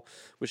kerfuffle,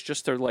 was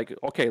just they're like,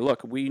 okay,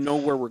 look, we know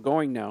where we're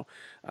going now.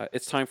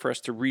 It's time for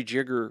us to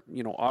rejigger,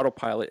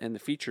 autopilot and the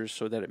features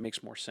so that it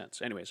makes more sense.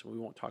 Anyways, we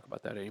won't talk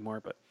about that anymore,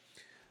 but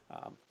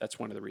that's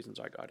one of the reasons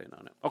I got in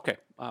on it. Okay,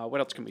 what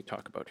else can we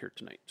talk about here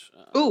tonight?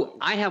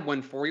 I have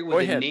one for you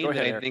with a name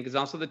that I think is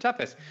also the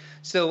toughest.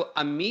 So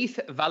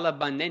Amit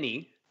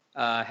Valabaneni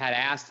had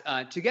asked,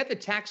 to get the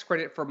tax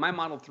credit for my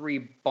Model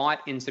 3 bought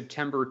in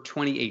September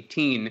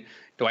 2018,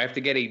 do I have to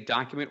get a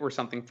document or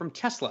something from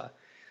Tesla?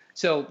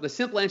 So the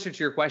simple answer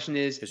to your question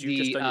is... Because you've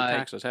just done your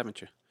taxes,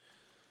 haven't you?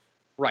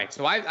 Right.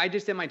 So I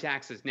just did my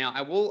taxes. Now,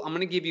 I'm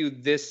going to give you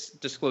this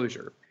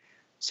disclosure.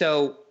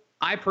 So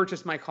I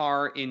purchased my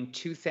car in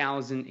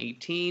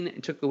 2018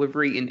 and took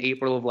delivery in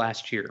April of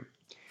last year.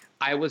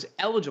 I was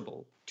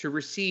eligible to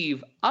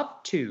receive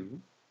up to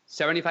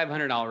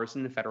 $7,500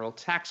 in the federal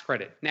tax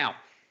credit. Now,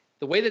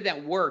 the way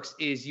that works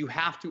is you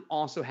have to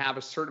also have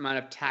a certain amount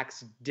of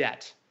tax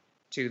debt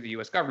to the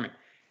U.S. government.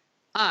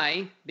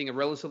 I, being a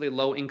relatively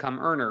low-income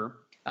earner,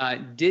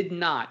 did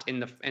not, in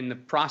the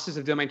process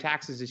of doing my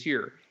taxes this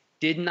year,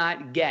 did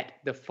not get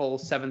the full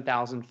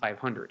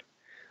 $7,500.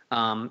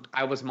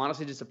 I was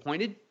modestly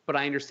disappointed, but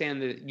I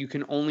understand that you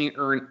can only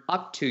earn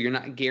up to. You're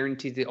not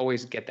guaranteed to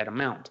always get that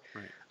amount.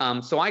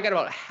 Right. So I got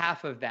about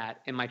half of that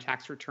in my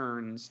tax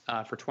returns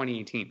for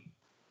 2018.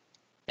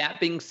 That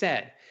being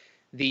said,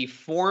 the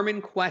form in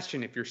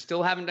question, if you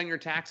still haven't done your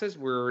taxes,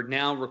 we're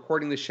now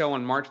recording the show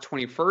on March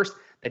 21st.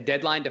 The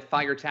deadline to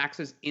file your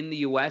taxes in the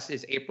U.S.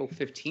 is April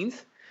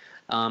 15th.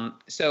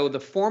 So the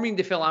form you need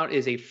to fill out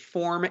is a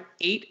Form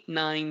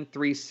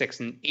 8936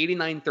 and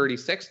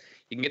 8936.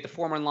 You can get the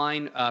form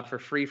online for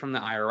free from the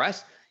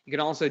IRS. You can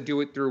also do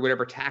it through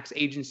whatever tax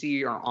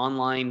agency or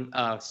online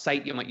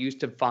site you might use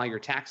to file your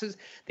taxes.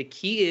 The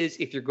key is,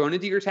 if you're going to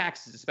do your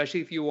taxes,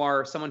 especially if you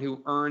are someone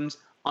who earns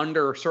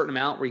under a certain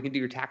amount where you can do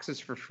your taxes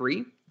for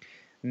free,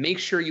 make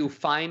sure you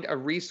find a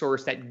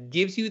resource that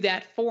gives you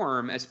that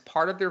form as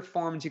part of their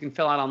forms you can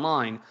fill out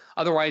online.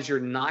 Otherwise, you're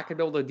not going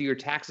to be able to do your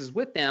taxes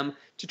with them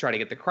to try to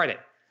get the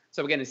credit.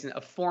 So again, it's a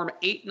Form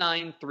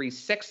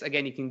 8936.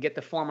 Again, you can get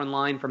the form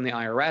online from the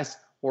IRS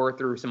or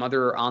through some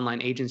other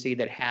online agency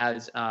that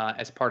has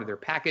as part of their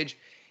package.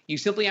 You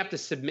simply have to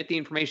submit the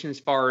information as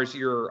far as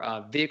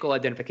your vehicle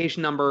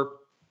identification number,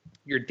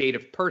 your date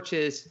of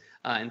purchase,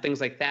 and things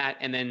like that,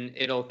 and then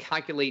it'll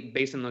calculate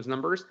based on those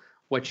numbers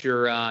what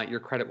your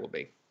credit will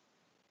be.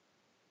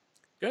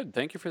 Good.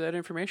 Thank you for that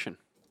information.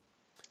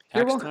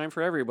 You're Tax welcome. time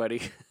for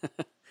everybody.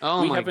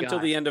 Oh we my have until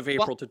God. the end of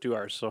April to do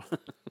ours. So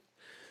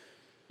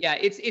Yeah,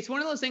 it's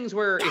one of those things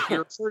where if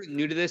you're sort of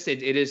new to this,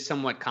 it is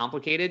somewhat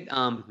complicated.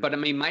 But I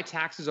mean, my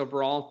taxes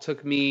overall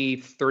took me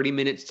 30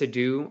 minutes to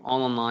do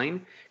all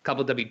online. A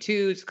couple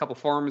W-2s, a couple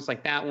forms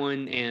like that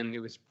one, and it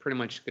was pretty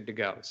much good to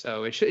go.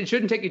 So it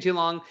shouldn't take you too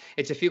long.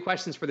 It's a few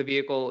questions for the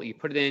vehicle. You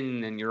put it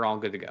in, and you're all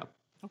good to go.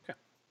 Okay.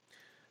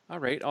 All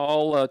right.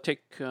 I'll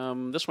take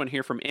this one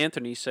here from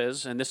Anthony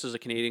says, and this is a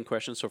Canadian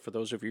question, so for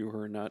those of you who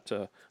are not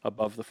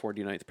above the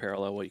 49th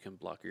parallel, well, you can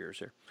block your ears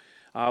here.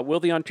 Will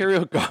the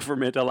Ontario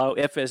government allow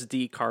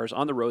FSD cars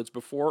on the roads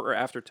before or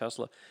after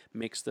Tesla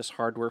makes this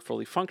hardware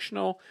fully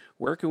functional?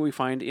 Where can we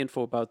find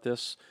info about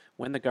this?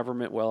 When the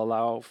government will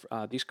allow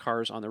these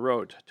cars on the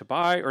road to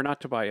buy or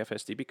not to buy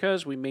FSD?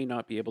 Because we may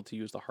not be able to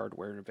use the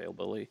hardware and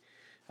availability.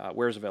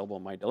 Where is available?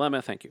 My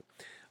dilemma. Thank you.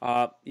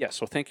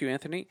 So thank you,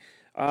 Anthony.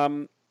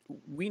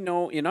 We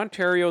know in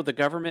Ontario, the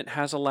government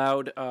has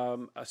allowed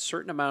a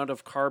certain amount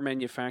of car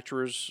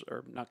manufacturers,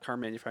 or not car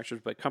manufacturers,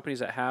 but companies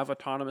that have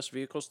autonomous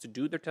vehicles to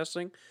do their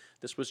testing.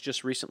 This was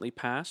just recently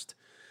passed.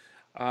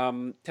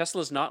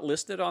 Tesla is not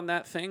listed on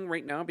that thing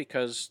right now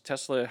because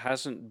Tesla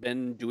hasn't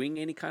been doing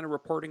any kind of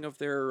reporting of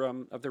their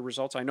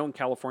results. I know in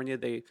California,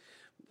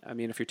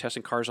 if you're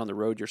testing cars on the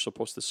road, you're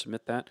supposed to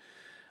submit that.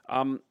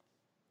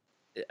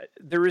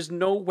 There is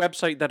no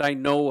website that I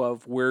know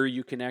of where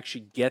you can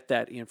actually get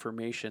that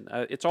information.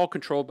 It's all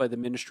controlled by the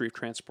Ministry of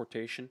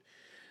Transportation,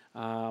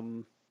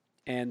 and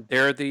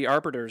they're the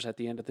arbiters at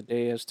the end of the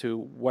day as to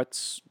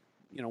what's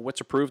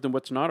approved and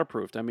what's not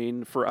approved. I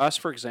mean, for us,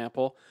 for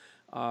example,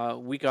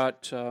 we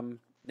got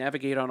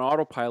Navigate on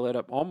autopilot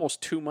up almost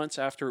 2 months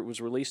after it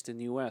was released in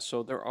the U.S.,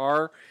 so there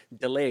are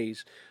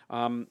delays.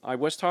 I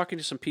was talking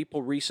to some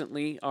people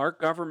recently. Our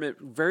government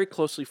very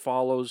closely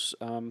follows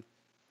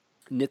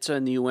NHTSA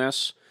in the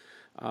U.S.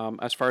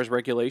 As far as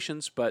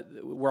regulations, but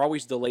we're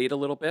always delayed a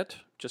little bit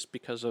just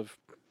because of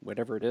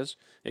whatever it is.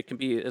 It can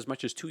be as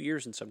much as 2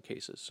 years in some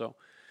cases. So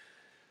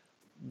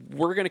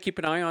we're going to keep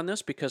an eye on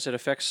this because it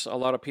affects a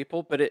lot of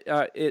people, but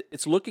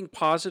it's looking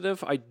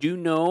positive. I do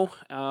know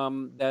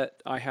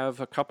that I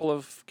have a couple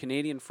of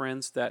Canadian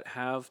friends that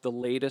have the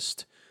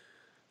latest.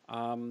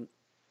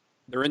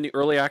 They're in the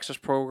early access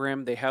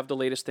program. They have the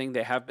latest thing.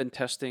 They have been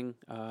testing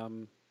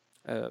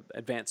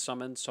advanced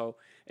summons, so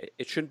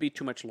it shouldn't be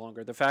too much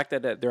longer. The fact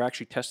that they're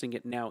actually testing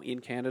it now in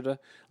Canada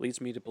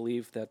leads me to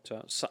believe that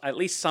at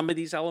least some of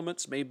these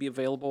elements may be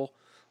available,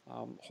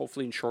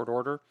 hopefully in short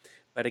order.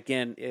 But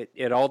again,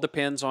 it all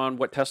depends on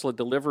what Tesla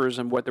delivers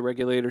and what the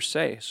regulators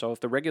say. So if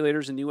the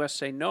regulators in the U.S.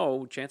 say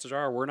no, chances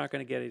are we're not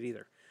going to get it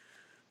either.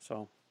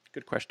 So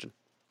good question.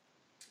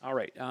 All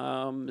right.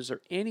 Is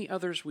there any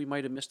others we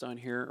might have missed on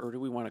here, or do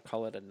we want to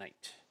call it a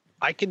night?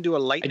 I can do a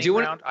lightning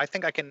round. I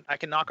think I can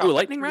knock off a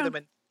lightning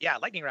round.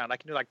 Lightning round. I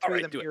can do like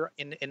three of them here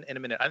in a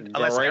minute.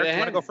 Unless Eric, you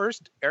want to go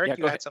first? Eric,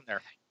 you had some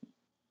there.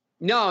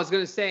 No, I was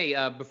going to say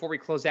before we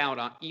close out,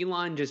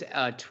 Elon just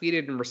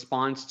tweeted in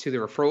response to the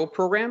referral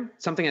program,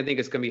 something I think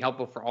is going to be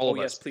helpful for all of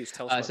us. Yes, please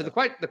tell us.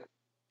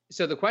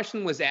 So the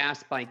question was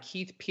asked by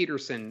Keith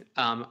Peterson.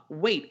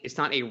 Wait, it's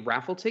not a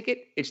raffle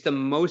ticket. It's the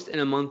most in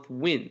a month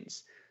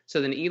wins. So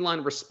then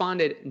Elon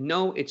responded,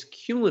 no, it's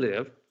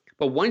cumulative.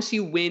 But once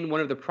you win one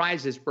of the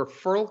prizes,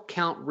 referral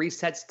count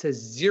resets to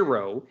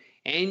 0,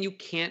 and you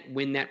can't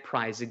win that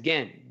prize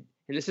again.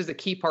 And this is the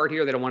key part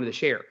here that I wanted to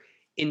share.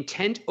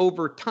 Intent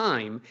over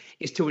time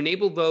is to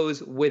enable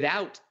those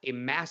without a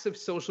massive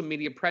social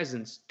media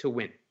presence to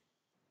win.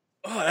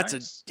 Oh, that's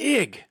nice. A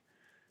dig.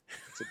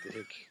 That's a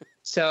dig.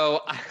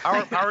 So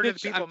power to the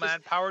people,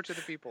 man. Power to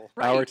the people.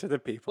 Right. Power to the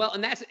people. Well,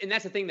 and that's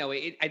the thing, though.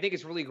 I think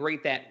it's really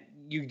great that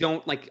you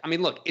don't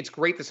look, it's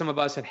great that some of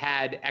us have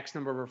had X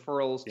number of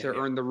referrals to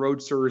earn the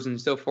Roadsters and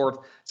so forth.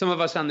 Some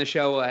of us on the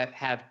show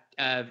have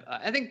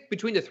I think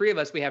between the three of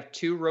us, we have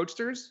 2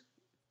 Roadsters.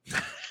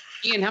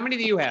 Ian, how many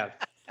do you have?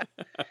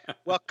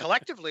 Well,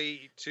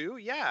 collectively 2.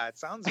 Yeah, it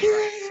sounds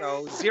right.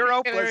 So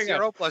 0 plus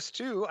 0 plus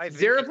 2.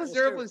 0 plus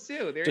 0 plus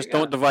 2. There Just you go.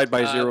 Don't divide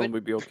by 0 and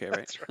we'd be okay,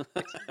 right?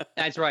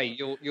 That's right.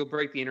 You'll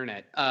break the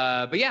internet.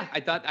 But yeah, I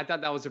thought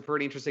that was a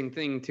pretty interesting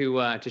thing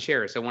to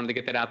share. So I wanted to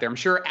get that out there. I'm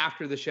sure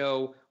after the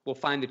show we'll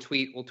find the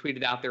tweet. We'll tweet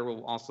it out there.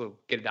 We'll also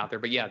get it out there.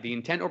 But yeah, the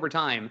intent over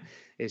time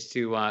is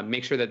to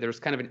make sure that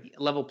there's kind of a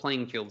level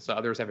playing field so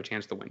others have a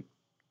chance to win.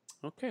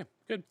 Okay,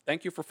 good.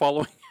 Thank you for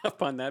following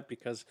up on that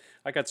because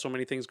I got so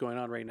many things going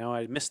on right now.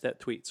 I missed that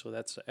tweet, so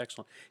that's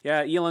excellent.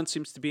 Yeah, Elon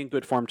seems to be in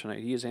good form tonight.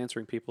 He is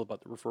answering people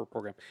about the referral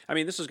program. I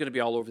mean, this is going to be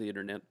all over the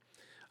internet.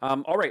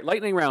 All right,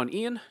 lightning round.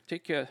 Ian,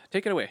 take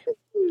it away.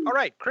 All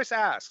right, Chris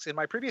asks, in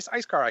my previous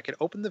ice car, I could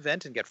open the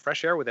vent and get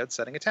fresh air without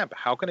setting a temp.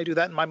 How can I do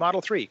that in my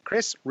Model 3?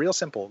 Chris, real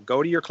simple.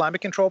 Go to your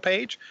climate control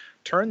page,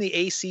 turn the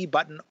AC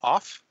button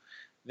off,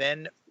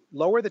 then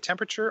lower the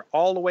temperature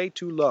all the way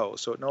to low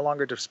so it no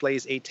longer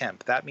displays a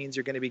temp. That means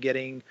you're going to be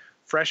getting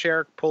fresh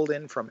air pulled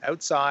in from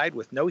outside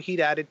with no heat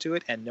added to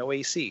it and no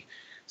AC.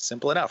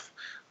 Simple enough.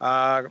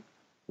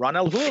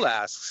 Ronald Hool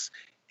asks,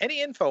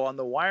 Any info on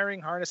the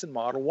wiring harness in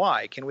Model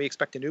Y? Can we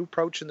expect a new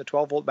approach in the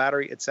 12-volt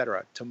battery,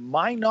 etc.? To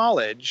my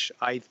knowledge,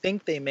 I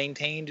think they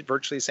maintained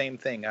virtually the same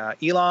thing.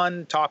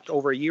 Elon talked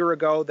over a year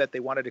ago that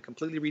they wanted to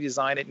completely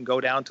redesign it and go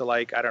down to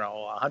like, I don't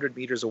know, 100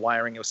 meters of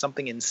wiring. It was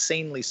something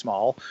insanely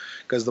small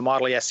because the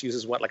Model S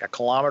uses what, like a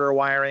kilometer of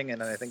wiring,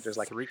 and then I think there's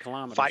like 3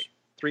 kilometers.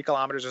 3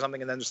 kilometers or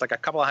something, and then just like a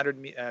couple of hundred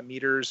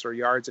meters or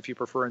yards if you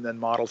prefer, and then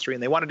Model 3.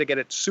 And they wanted to get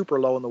it super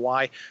low in the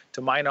Y.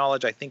 To my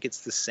knowledge, I think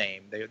it's the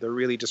same. They're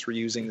really just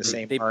reusing the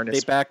same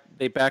harness.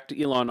 They backed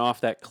Elon off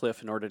that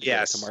cliff in order to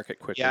get it to market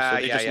quickly. So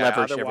they just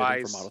leveraged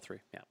everything for Model 3.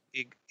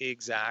 Yeah.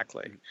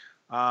 Exactly.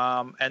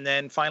 And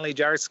then finally,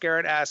 Jared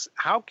Scarrett asks,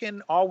 how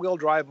can all-wheel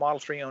drive Model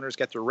 3 owners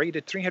get their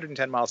rated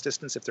 310 miles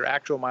distance if their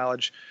actual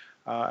mileage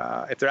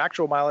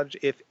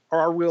if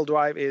all-wheel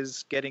drive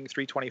is getting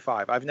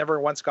 325. I've never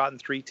once gotten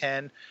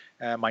 310.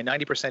 My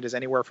 90% is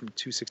anywhere from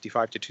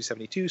 265 to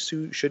 272,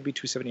 so should be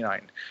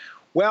 279.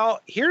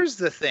 Well, here's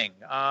the thing.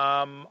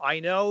 I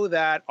know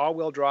that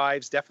all-wheel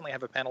drives definitely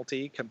have a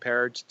penalty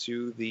compared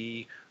to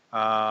the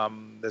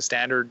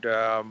standard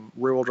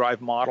rear-wheel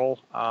drive model.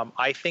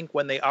 I think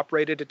when they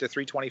uprated it to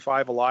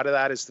 325, a lot of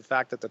that is the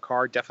fact that the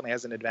car definitely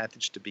has an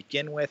advantage to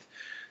begin with.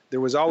 There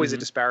was always a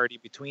disparity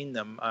between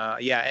them.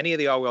 Any of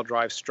the all-wheel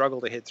drives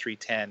struggle to hit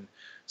 310.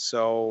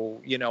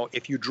 So,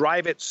 if you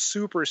drive it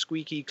super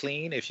squeaky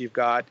clean, if you've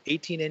got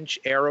 18-inch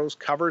aeros,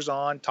 covers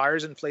on,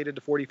 tires inflated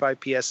to 45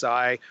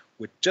 PSI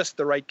with just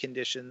the right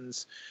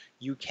conditions,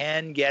 you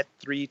can get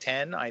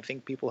 310. I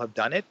think people have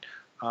done it.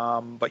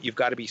 But you've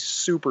got to be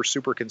super,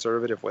 super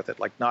conservative with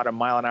it, like not a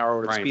mile an hour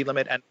over the speed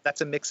limit. And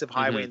that's a mix of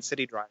highway and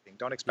city driving.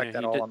 Don't expect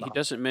that all on the He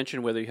doesn't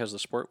mention whether he has the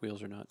sport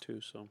wheels or not,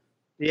 too, so...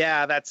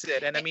 Yeah, that's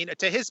it. And I mean,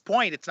 to his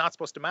point, it's not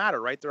supposed to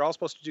matter, right? They're all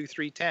supposed to do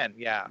 310.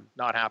 Yeah,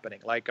 not happening.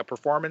 Like a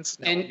performance,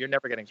 no, you're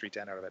never getting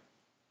 310 out of it.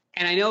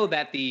 And I know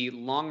that the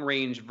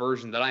long-range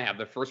version that I have,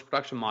 the first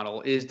production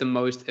model, is the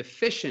most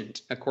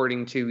efficient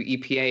according to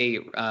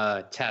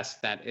EPA tests.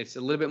 That it's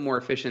a little bit more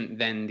efficient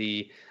than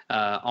the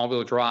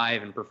all-wheel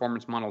drive and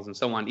performance models and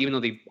so on. Even though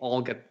they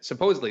all get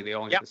supposedly they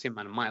all get the same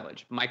amount of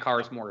mileage, my car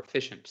is more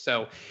efficient.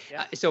 So,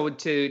 so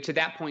to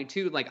that point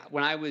too, like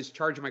when I was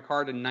charging my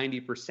car to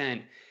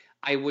 90%.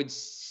 I would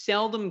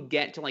seldom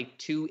get to like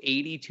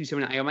 280,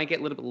 270. I might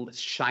get a little bit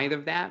shy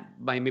of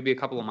that by maybe a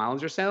couple of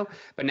miles or so.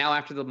 But now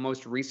after the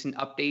most recent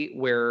update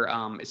where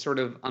it sort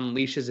of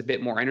unleashes a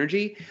bit more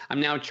energy,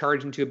 I'm now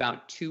charging to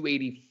about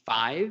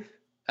 285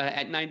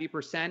 at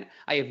 90%.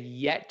 I have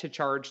yet to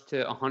charge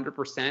to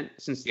 100%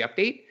 since the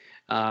update.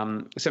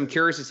 So I'm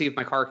curious to see if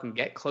my car can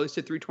get close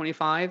to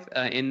 325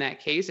 in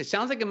that case. It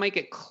sounds like it might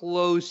get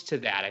close to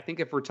that. I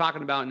think if we're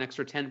talking about an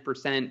extra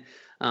 10%,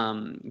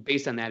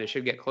 based on that, it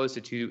should get close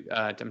to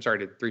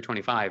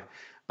 325.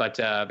 But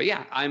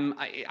yeah,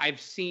 I've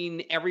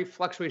seen every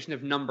fluctuation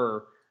of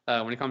number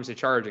when it comes to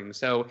charging.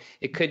 So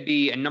it could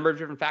be a number of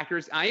different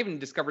factors. I even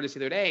discovered this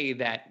the other day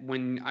that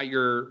when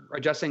you're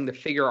adjusting the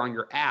figure on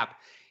your app,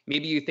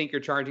 maybe you think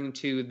you're charging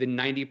to the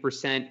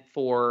 90%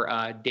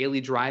 for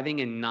daily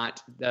driving and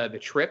not the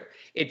trip.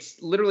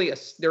 It's literally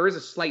there is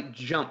a slight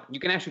jump.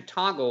 You can actually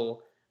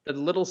toggle the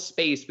little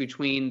space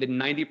between the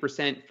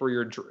 90% for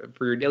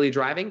your daily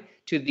driving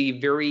to the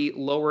very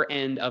lower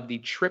end of the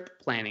trip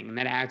planning, and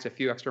that adds a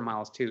few extra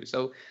miles too.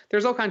 So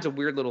there's all kinds of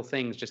weird little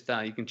things just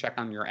you can check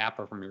on your app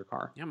or from your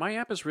car. Yeah, my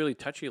app is really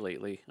touchy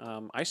lately.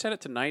 I set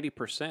it to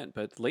 90%,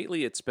 but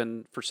lately it's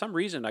been, for some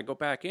reason, I go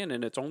back in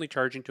and it's only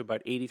charging to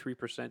about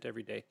 83%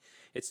 every day.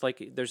 It's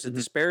like there's a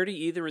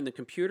disparity either in the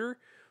computer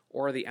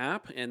or the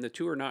app, and the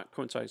two are not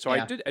coinciding. So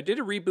I did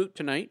a reboot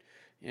tonight.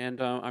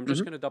 And I'm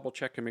just going to double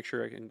check and make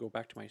sure I can go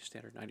back to my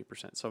standard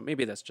 90%. So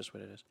maybe that's just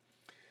what it is.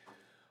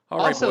 All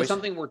right, also, boys.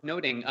 Something worth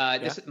noting,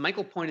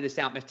 Michael pointed this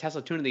out,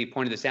 Tesla Tunity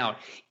pointed this out.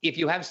 If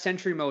you have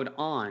Sentry Mode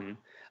on,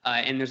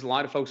 and there's a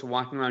lot of folks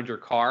walking around your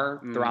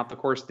car throughout the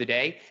course of the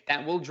day,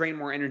 that will drain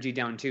more energy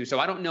down too. So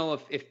I don't know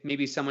if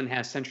maybe someone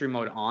has Sentry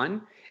Mode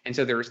on, and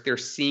so they're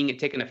seeing it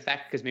take an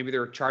effect because maybe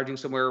they're charging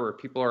somewhere where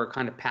people are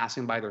kind of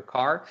passing by their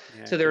car.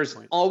 Yeah, so there's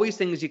always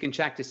things you can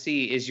check to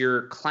see. Is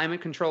your climate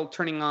control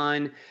turning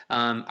on?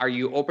 Are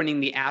you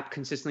opening the app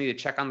consistently to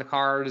check on the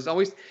car? There's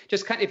always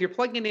just kind of, if you're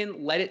plugging it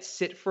in, let it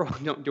sit for,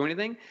 don't do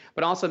anything.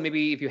 But also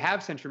maybe if you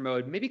have Sentry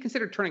Mode, maybe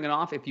consider turning it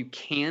off if you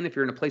can, if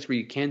you're in a place where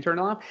you can turn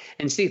it off,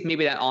 and see if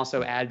maybe that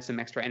also adds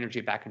some extra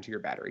energy back into your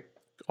battery.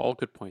 All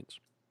good points.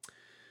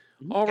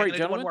 All right,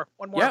 gentlemen.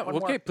 One more. Yeah,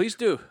 okay, please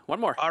do.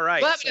 One more. All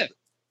right.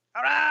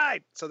 All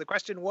right. So the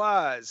question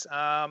was,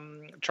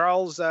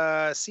 Charles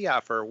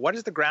Seaffer, what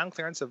is the ground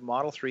clearance of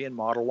Model 3 and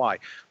Model Y?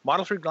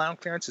 Model 3 ground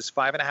clearance is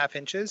 5.5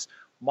 inches.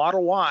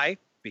 Model Y,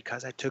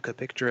 because I took a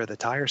picture of the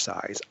tire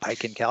size, I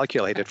can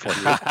calculate it for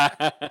you.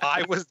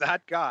 I was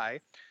that guy.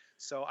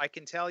 So I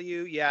can tell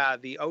you,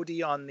 the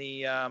OD on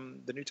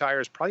the new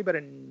tire is probably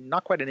about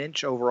not quite an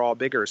inch overall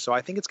bigger. So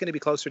I think it's going to be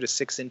closer to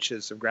 6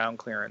 inches of ground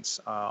clearance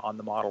on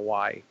the Model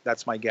Y.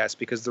 That's my guess,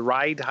 because the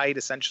ride height,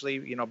 essentially,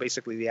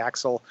 basically the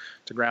axle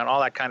to ground,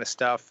 all that kind of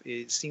stuff,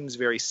 it seems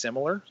very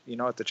similar,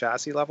 at the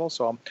chassis level.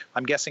 So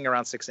I'm guessing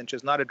around 6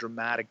 inches. Not a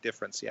dramatic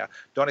difference. Yeah,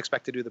 don't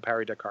expect to do the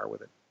Paris-Dakar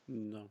with it.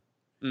 No.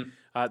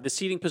 The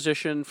seating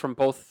position from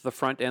both the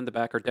front and the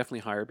back are definitely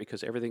higher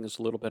because everything is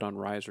a little bit on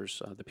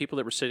risers. The people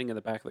that were sitting in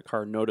the back of the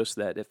car noticed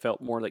that it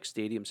felt more like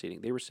stadium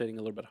seating. They were sitting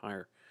a little bit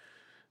higher.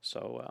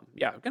 So,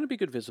 yeah, going to be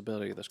good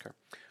visibility of this car.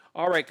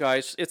 All right,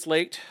 guys, it's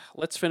late.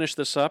 Let's finish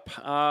this up.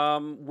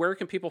 Where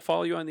can people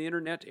follow you on the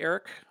internet,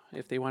 Eric,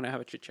 if they want to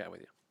have a chit-chat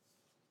with you?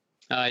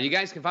 You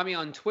guys can find me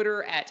on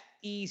Twitter at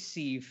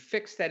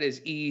ECFix. That is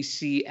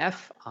ECFIX.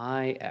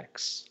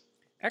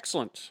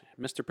 Excellent.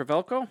 Mr.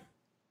 Pavelko?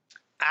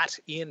 At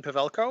Ian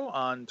Pavelko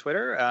on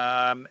Twitter.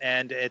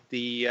 And at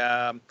the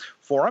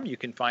forum, you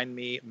can find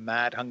me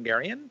Mad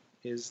Hungarian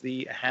is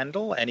the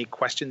handle. Any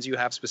questions you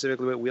have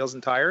specifically with wheels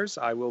and tires,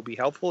 I will be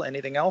helpful.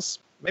 Anything else,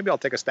 maybe I'll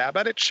take a stab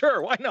at it.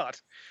 Sure, why not?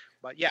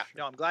 But yeah,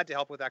 no, I'm glad to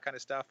help with that kind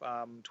of stuff.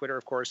 Twitter,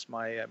 of course,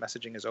 my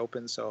messaging is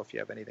open. So if you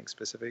have anything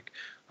specific,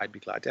 I'd be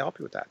glad to help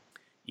you with that.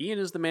 Ian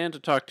is the man to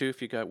talk to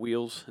if you got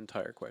wheels and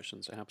tire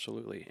questions.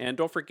 Absolutely. And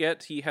don't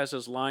forget, he has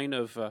his line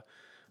of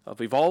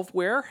Evolve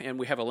wear, and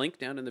we have a link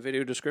down in the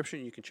video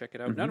description. You can check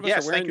it out. None of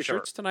us are wearing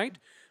shirts tonight,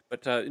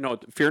 but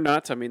fear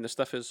not. I mean, the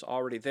stuff is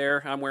already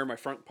there. I'm wearing my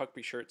front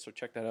Puckby shirt, so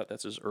check that out.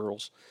 That's his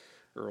Earl's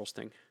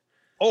thing.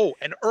 Oh,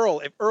 and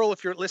Earl,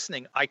 if you're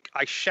listening, I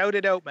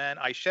shouted out, man.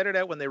 I shouted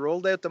out when they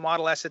rolled out the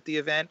Model S at the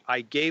event.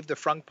 I gave the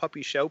front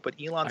puppy shout, but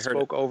Elon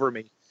spoke over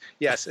me.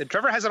 Yes, and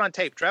Trevor has it on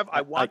tape. Trev,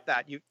 I want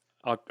that.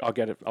 I'll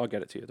get it. I'll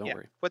get it to you. Don't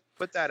worry.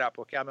 Put that up,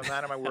 okay? I'm a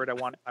man of my word. I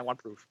want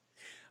proof.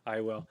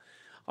 I will.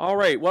 All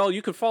right. Well,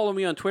 you can follow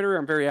me on Twitter.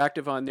 I'm very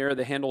active on there.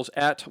 The handle's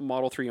at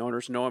Model 3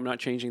 Owners. No, I'm not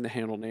changing the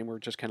handle name. We're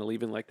just kind of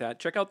leaving like that.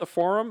 Check out the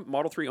forum,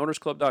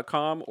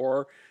 model3ownersclub.com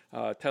or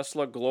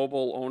Tesla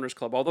Global Owners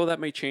Club. Although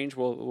that may change,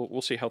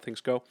 we'll see how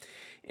things go.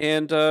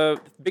 And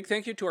big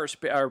thank you to our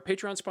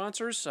Patreon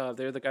sponsors.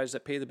 They're the guys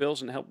that pay the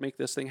bills and help make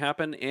this thing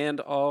happen.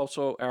 And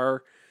also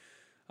our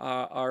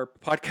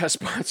podcast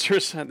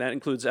sponsors, and that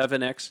includes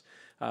Evanex,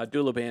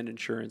 Dula Band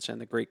Insurance, and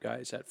the great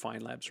guys at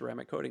Fine Lab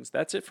Ceramic Coatings.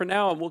 That's it for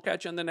now, and we'll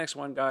catch you on the next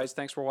one, guys.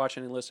 Thanks for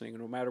watching and listening,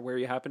 no matter where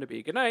you happen to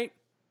be. Good night.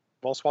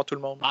 Bonsoir tout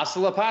le monde. Hasta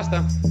la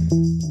pasta.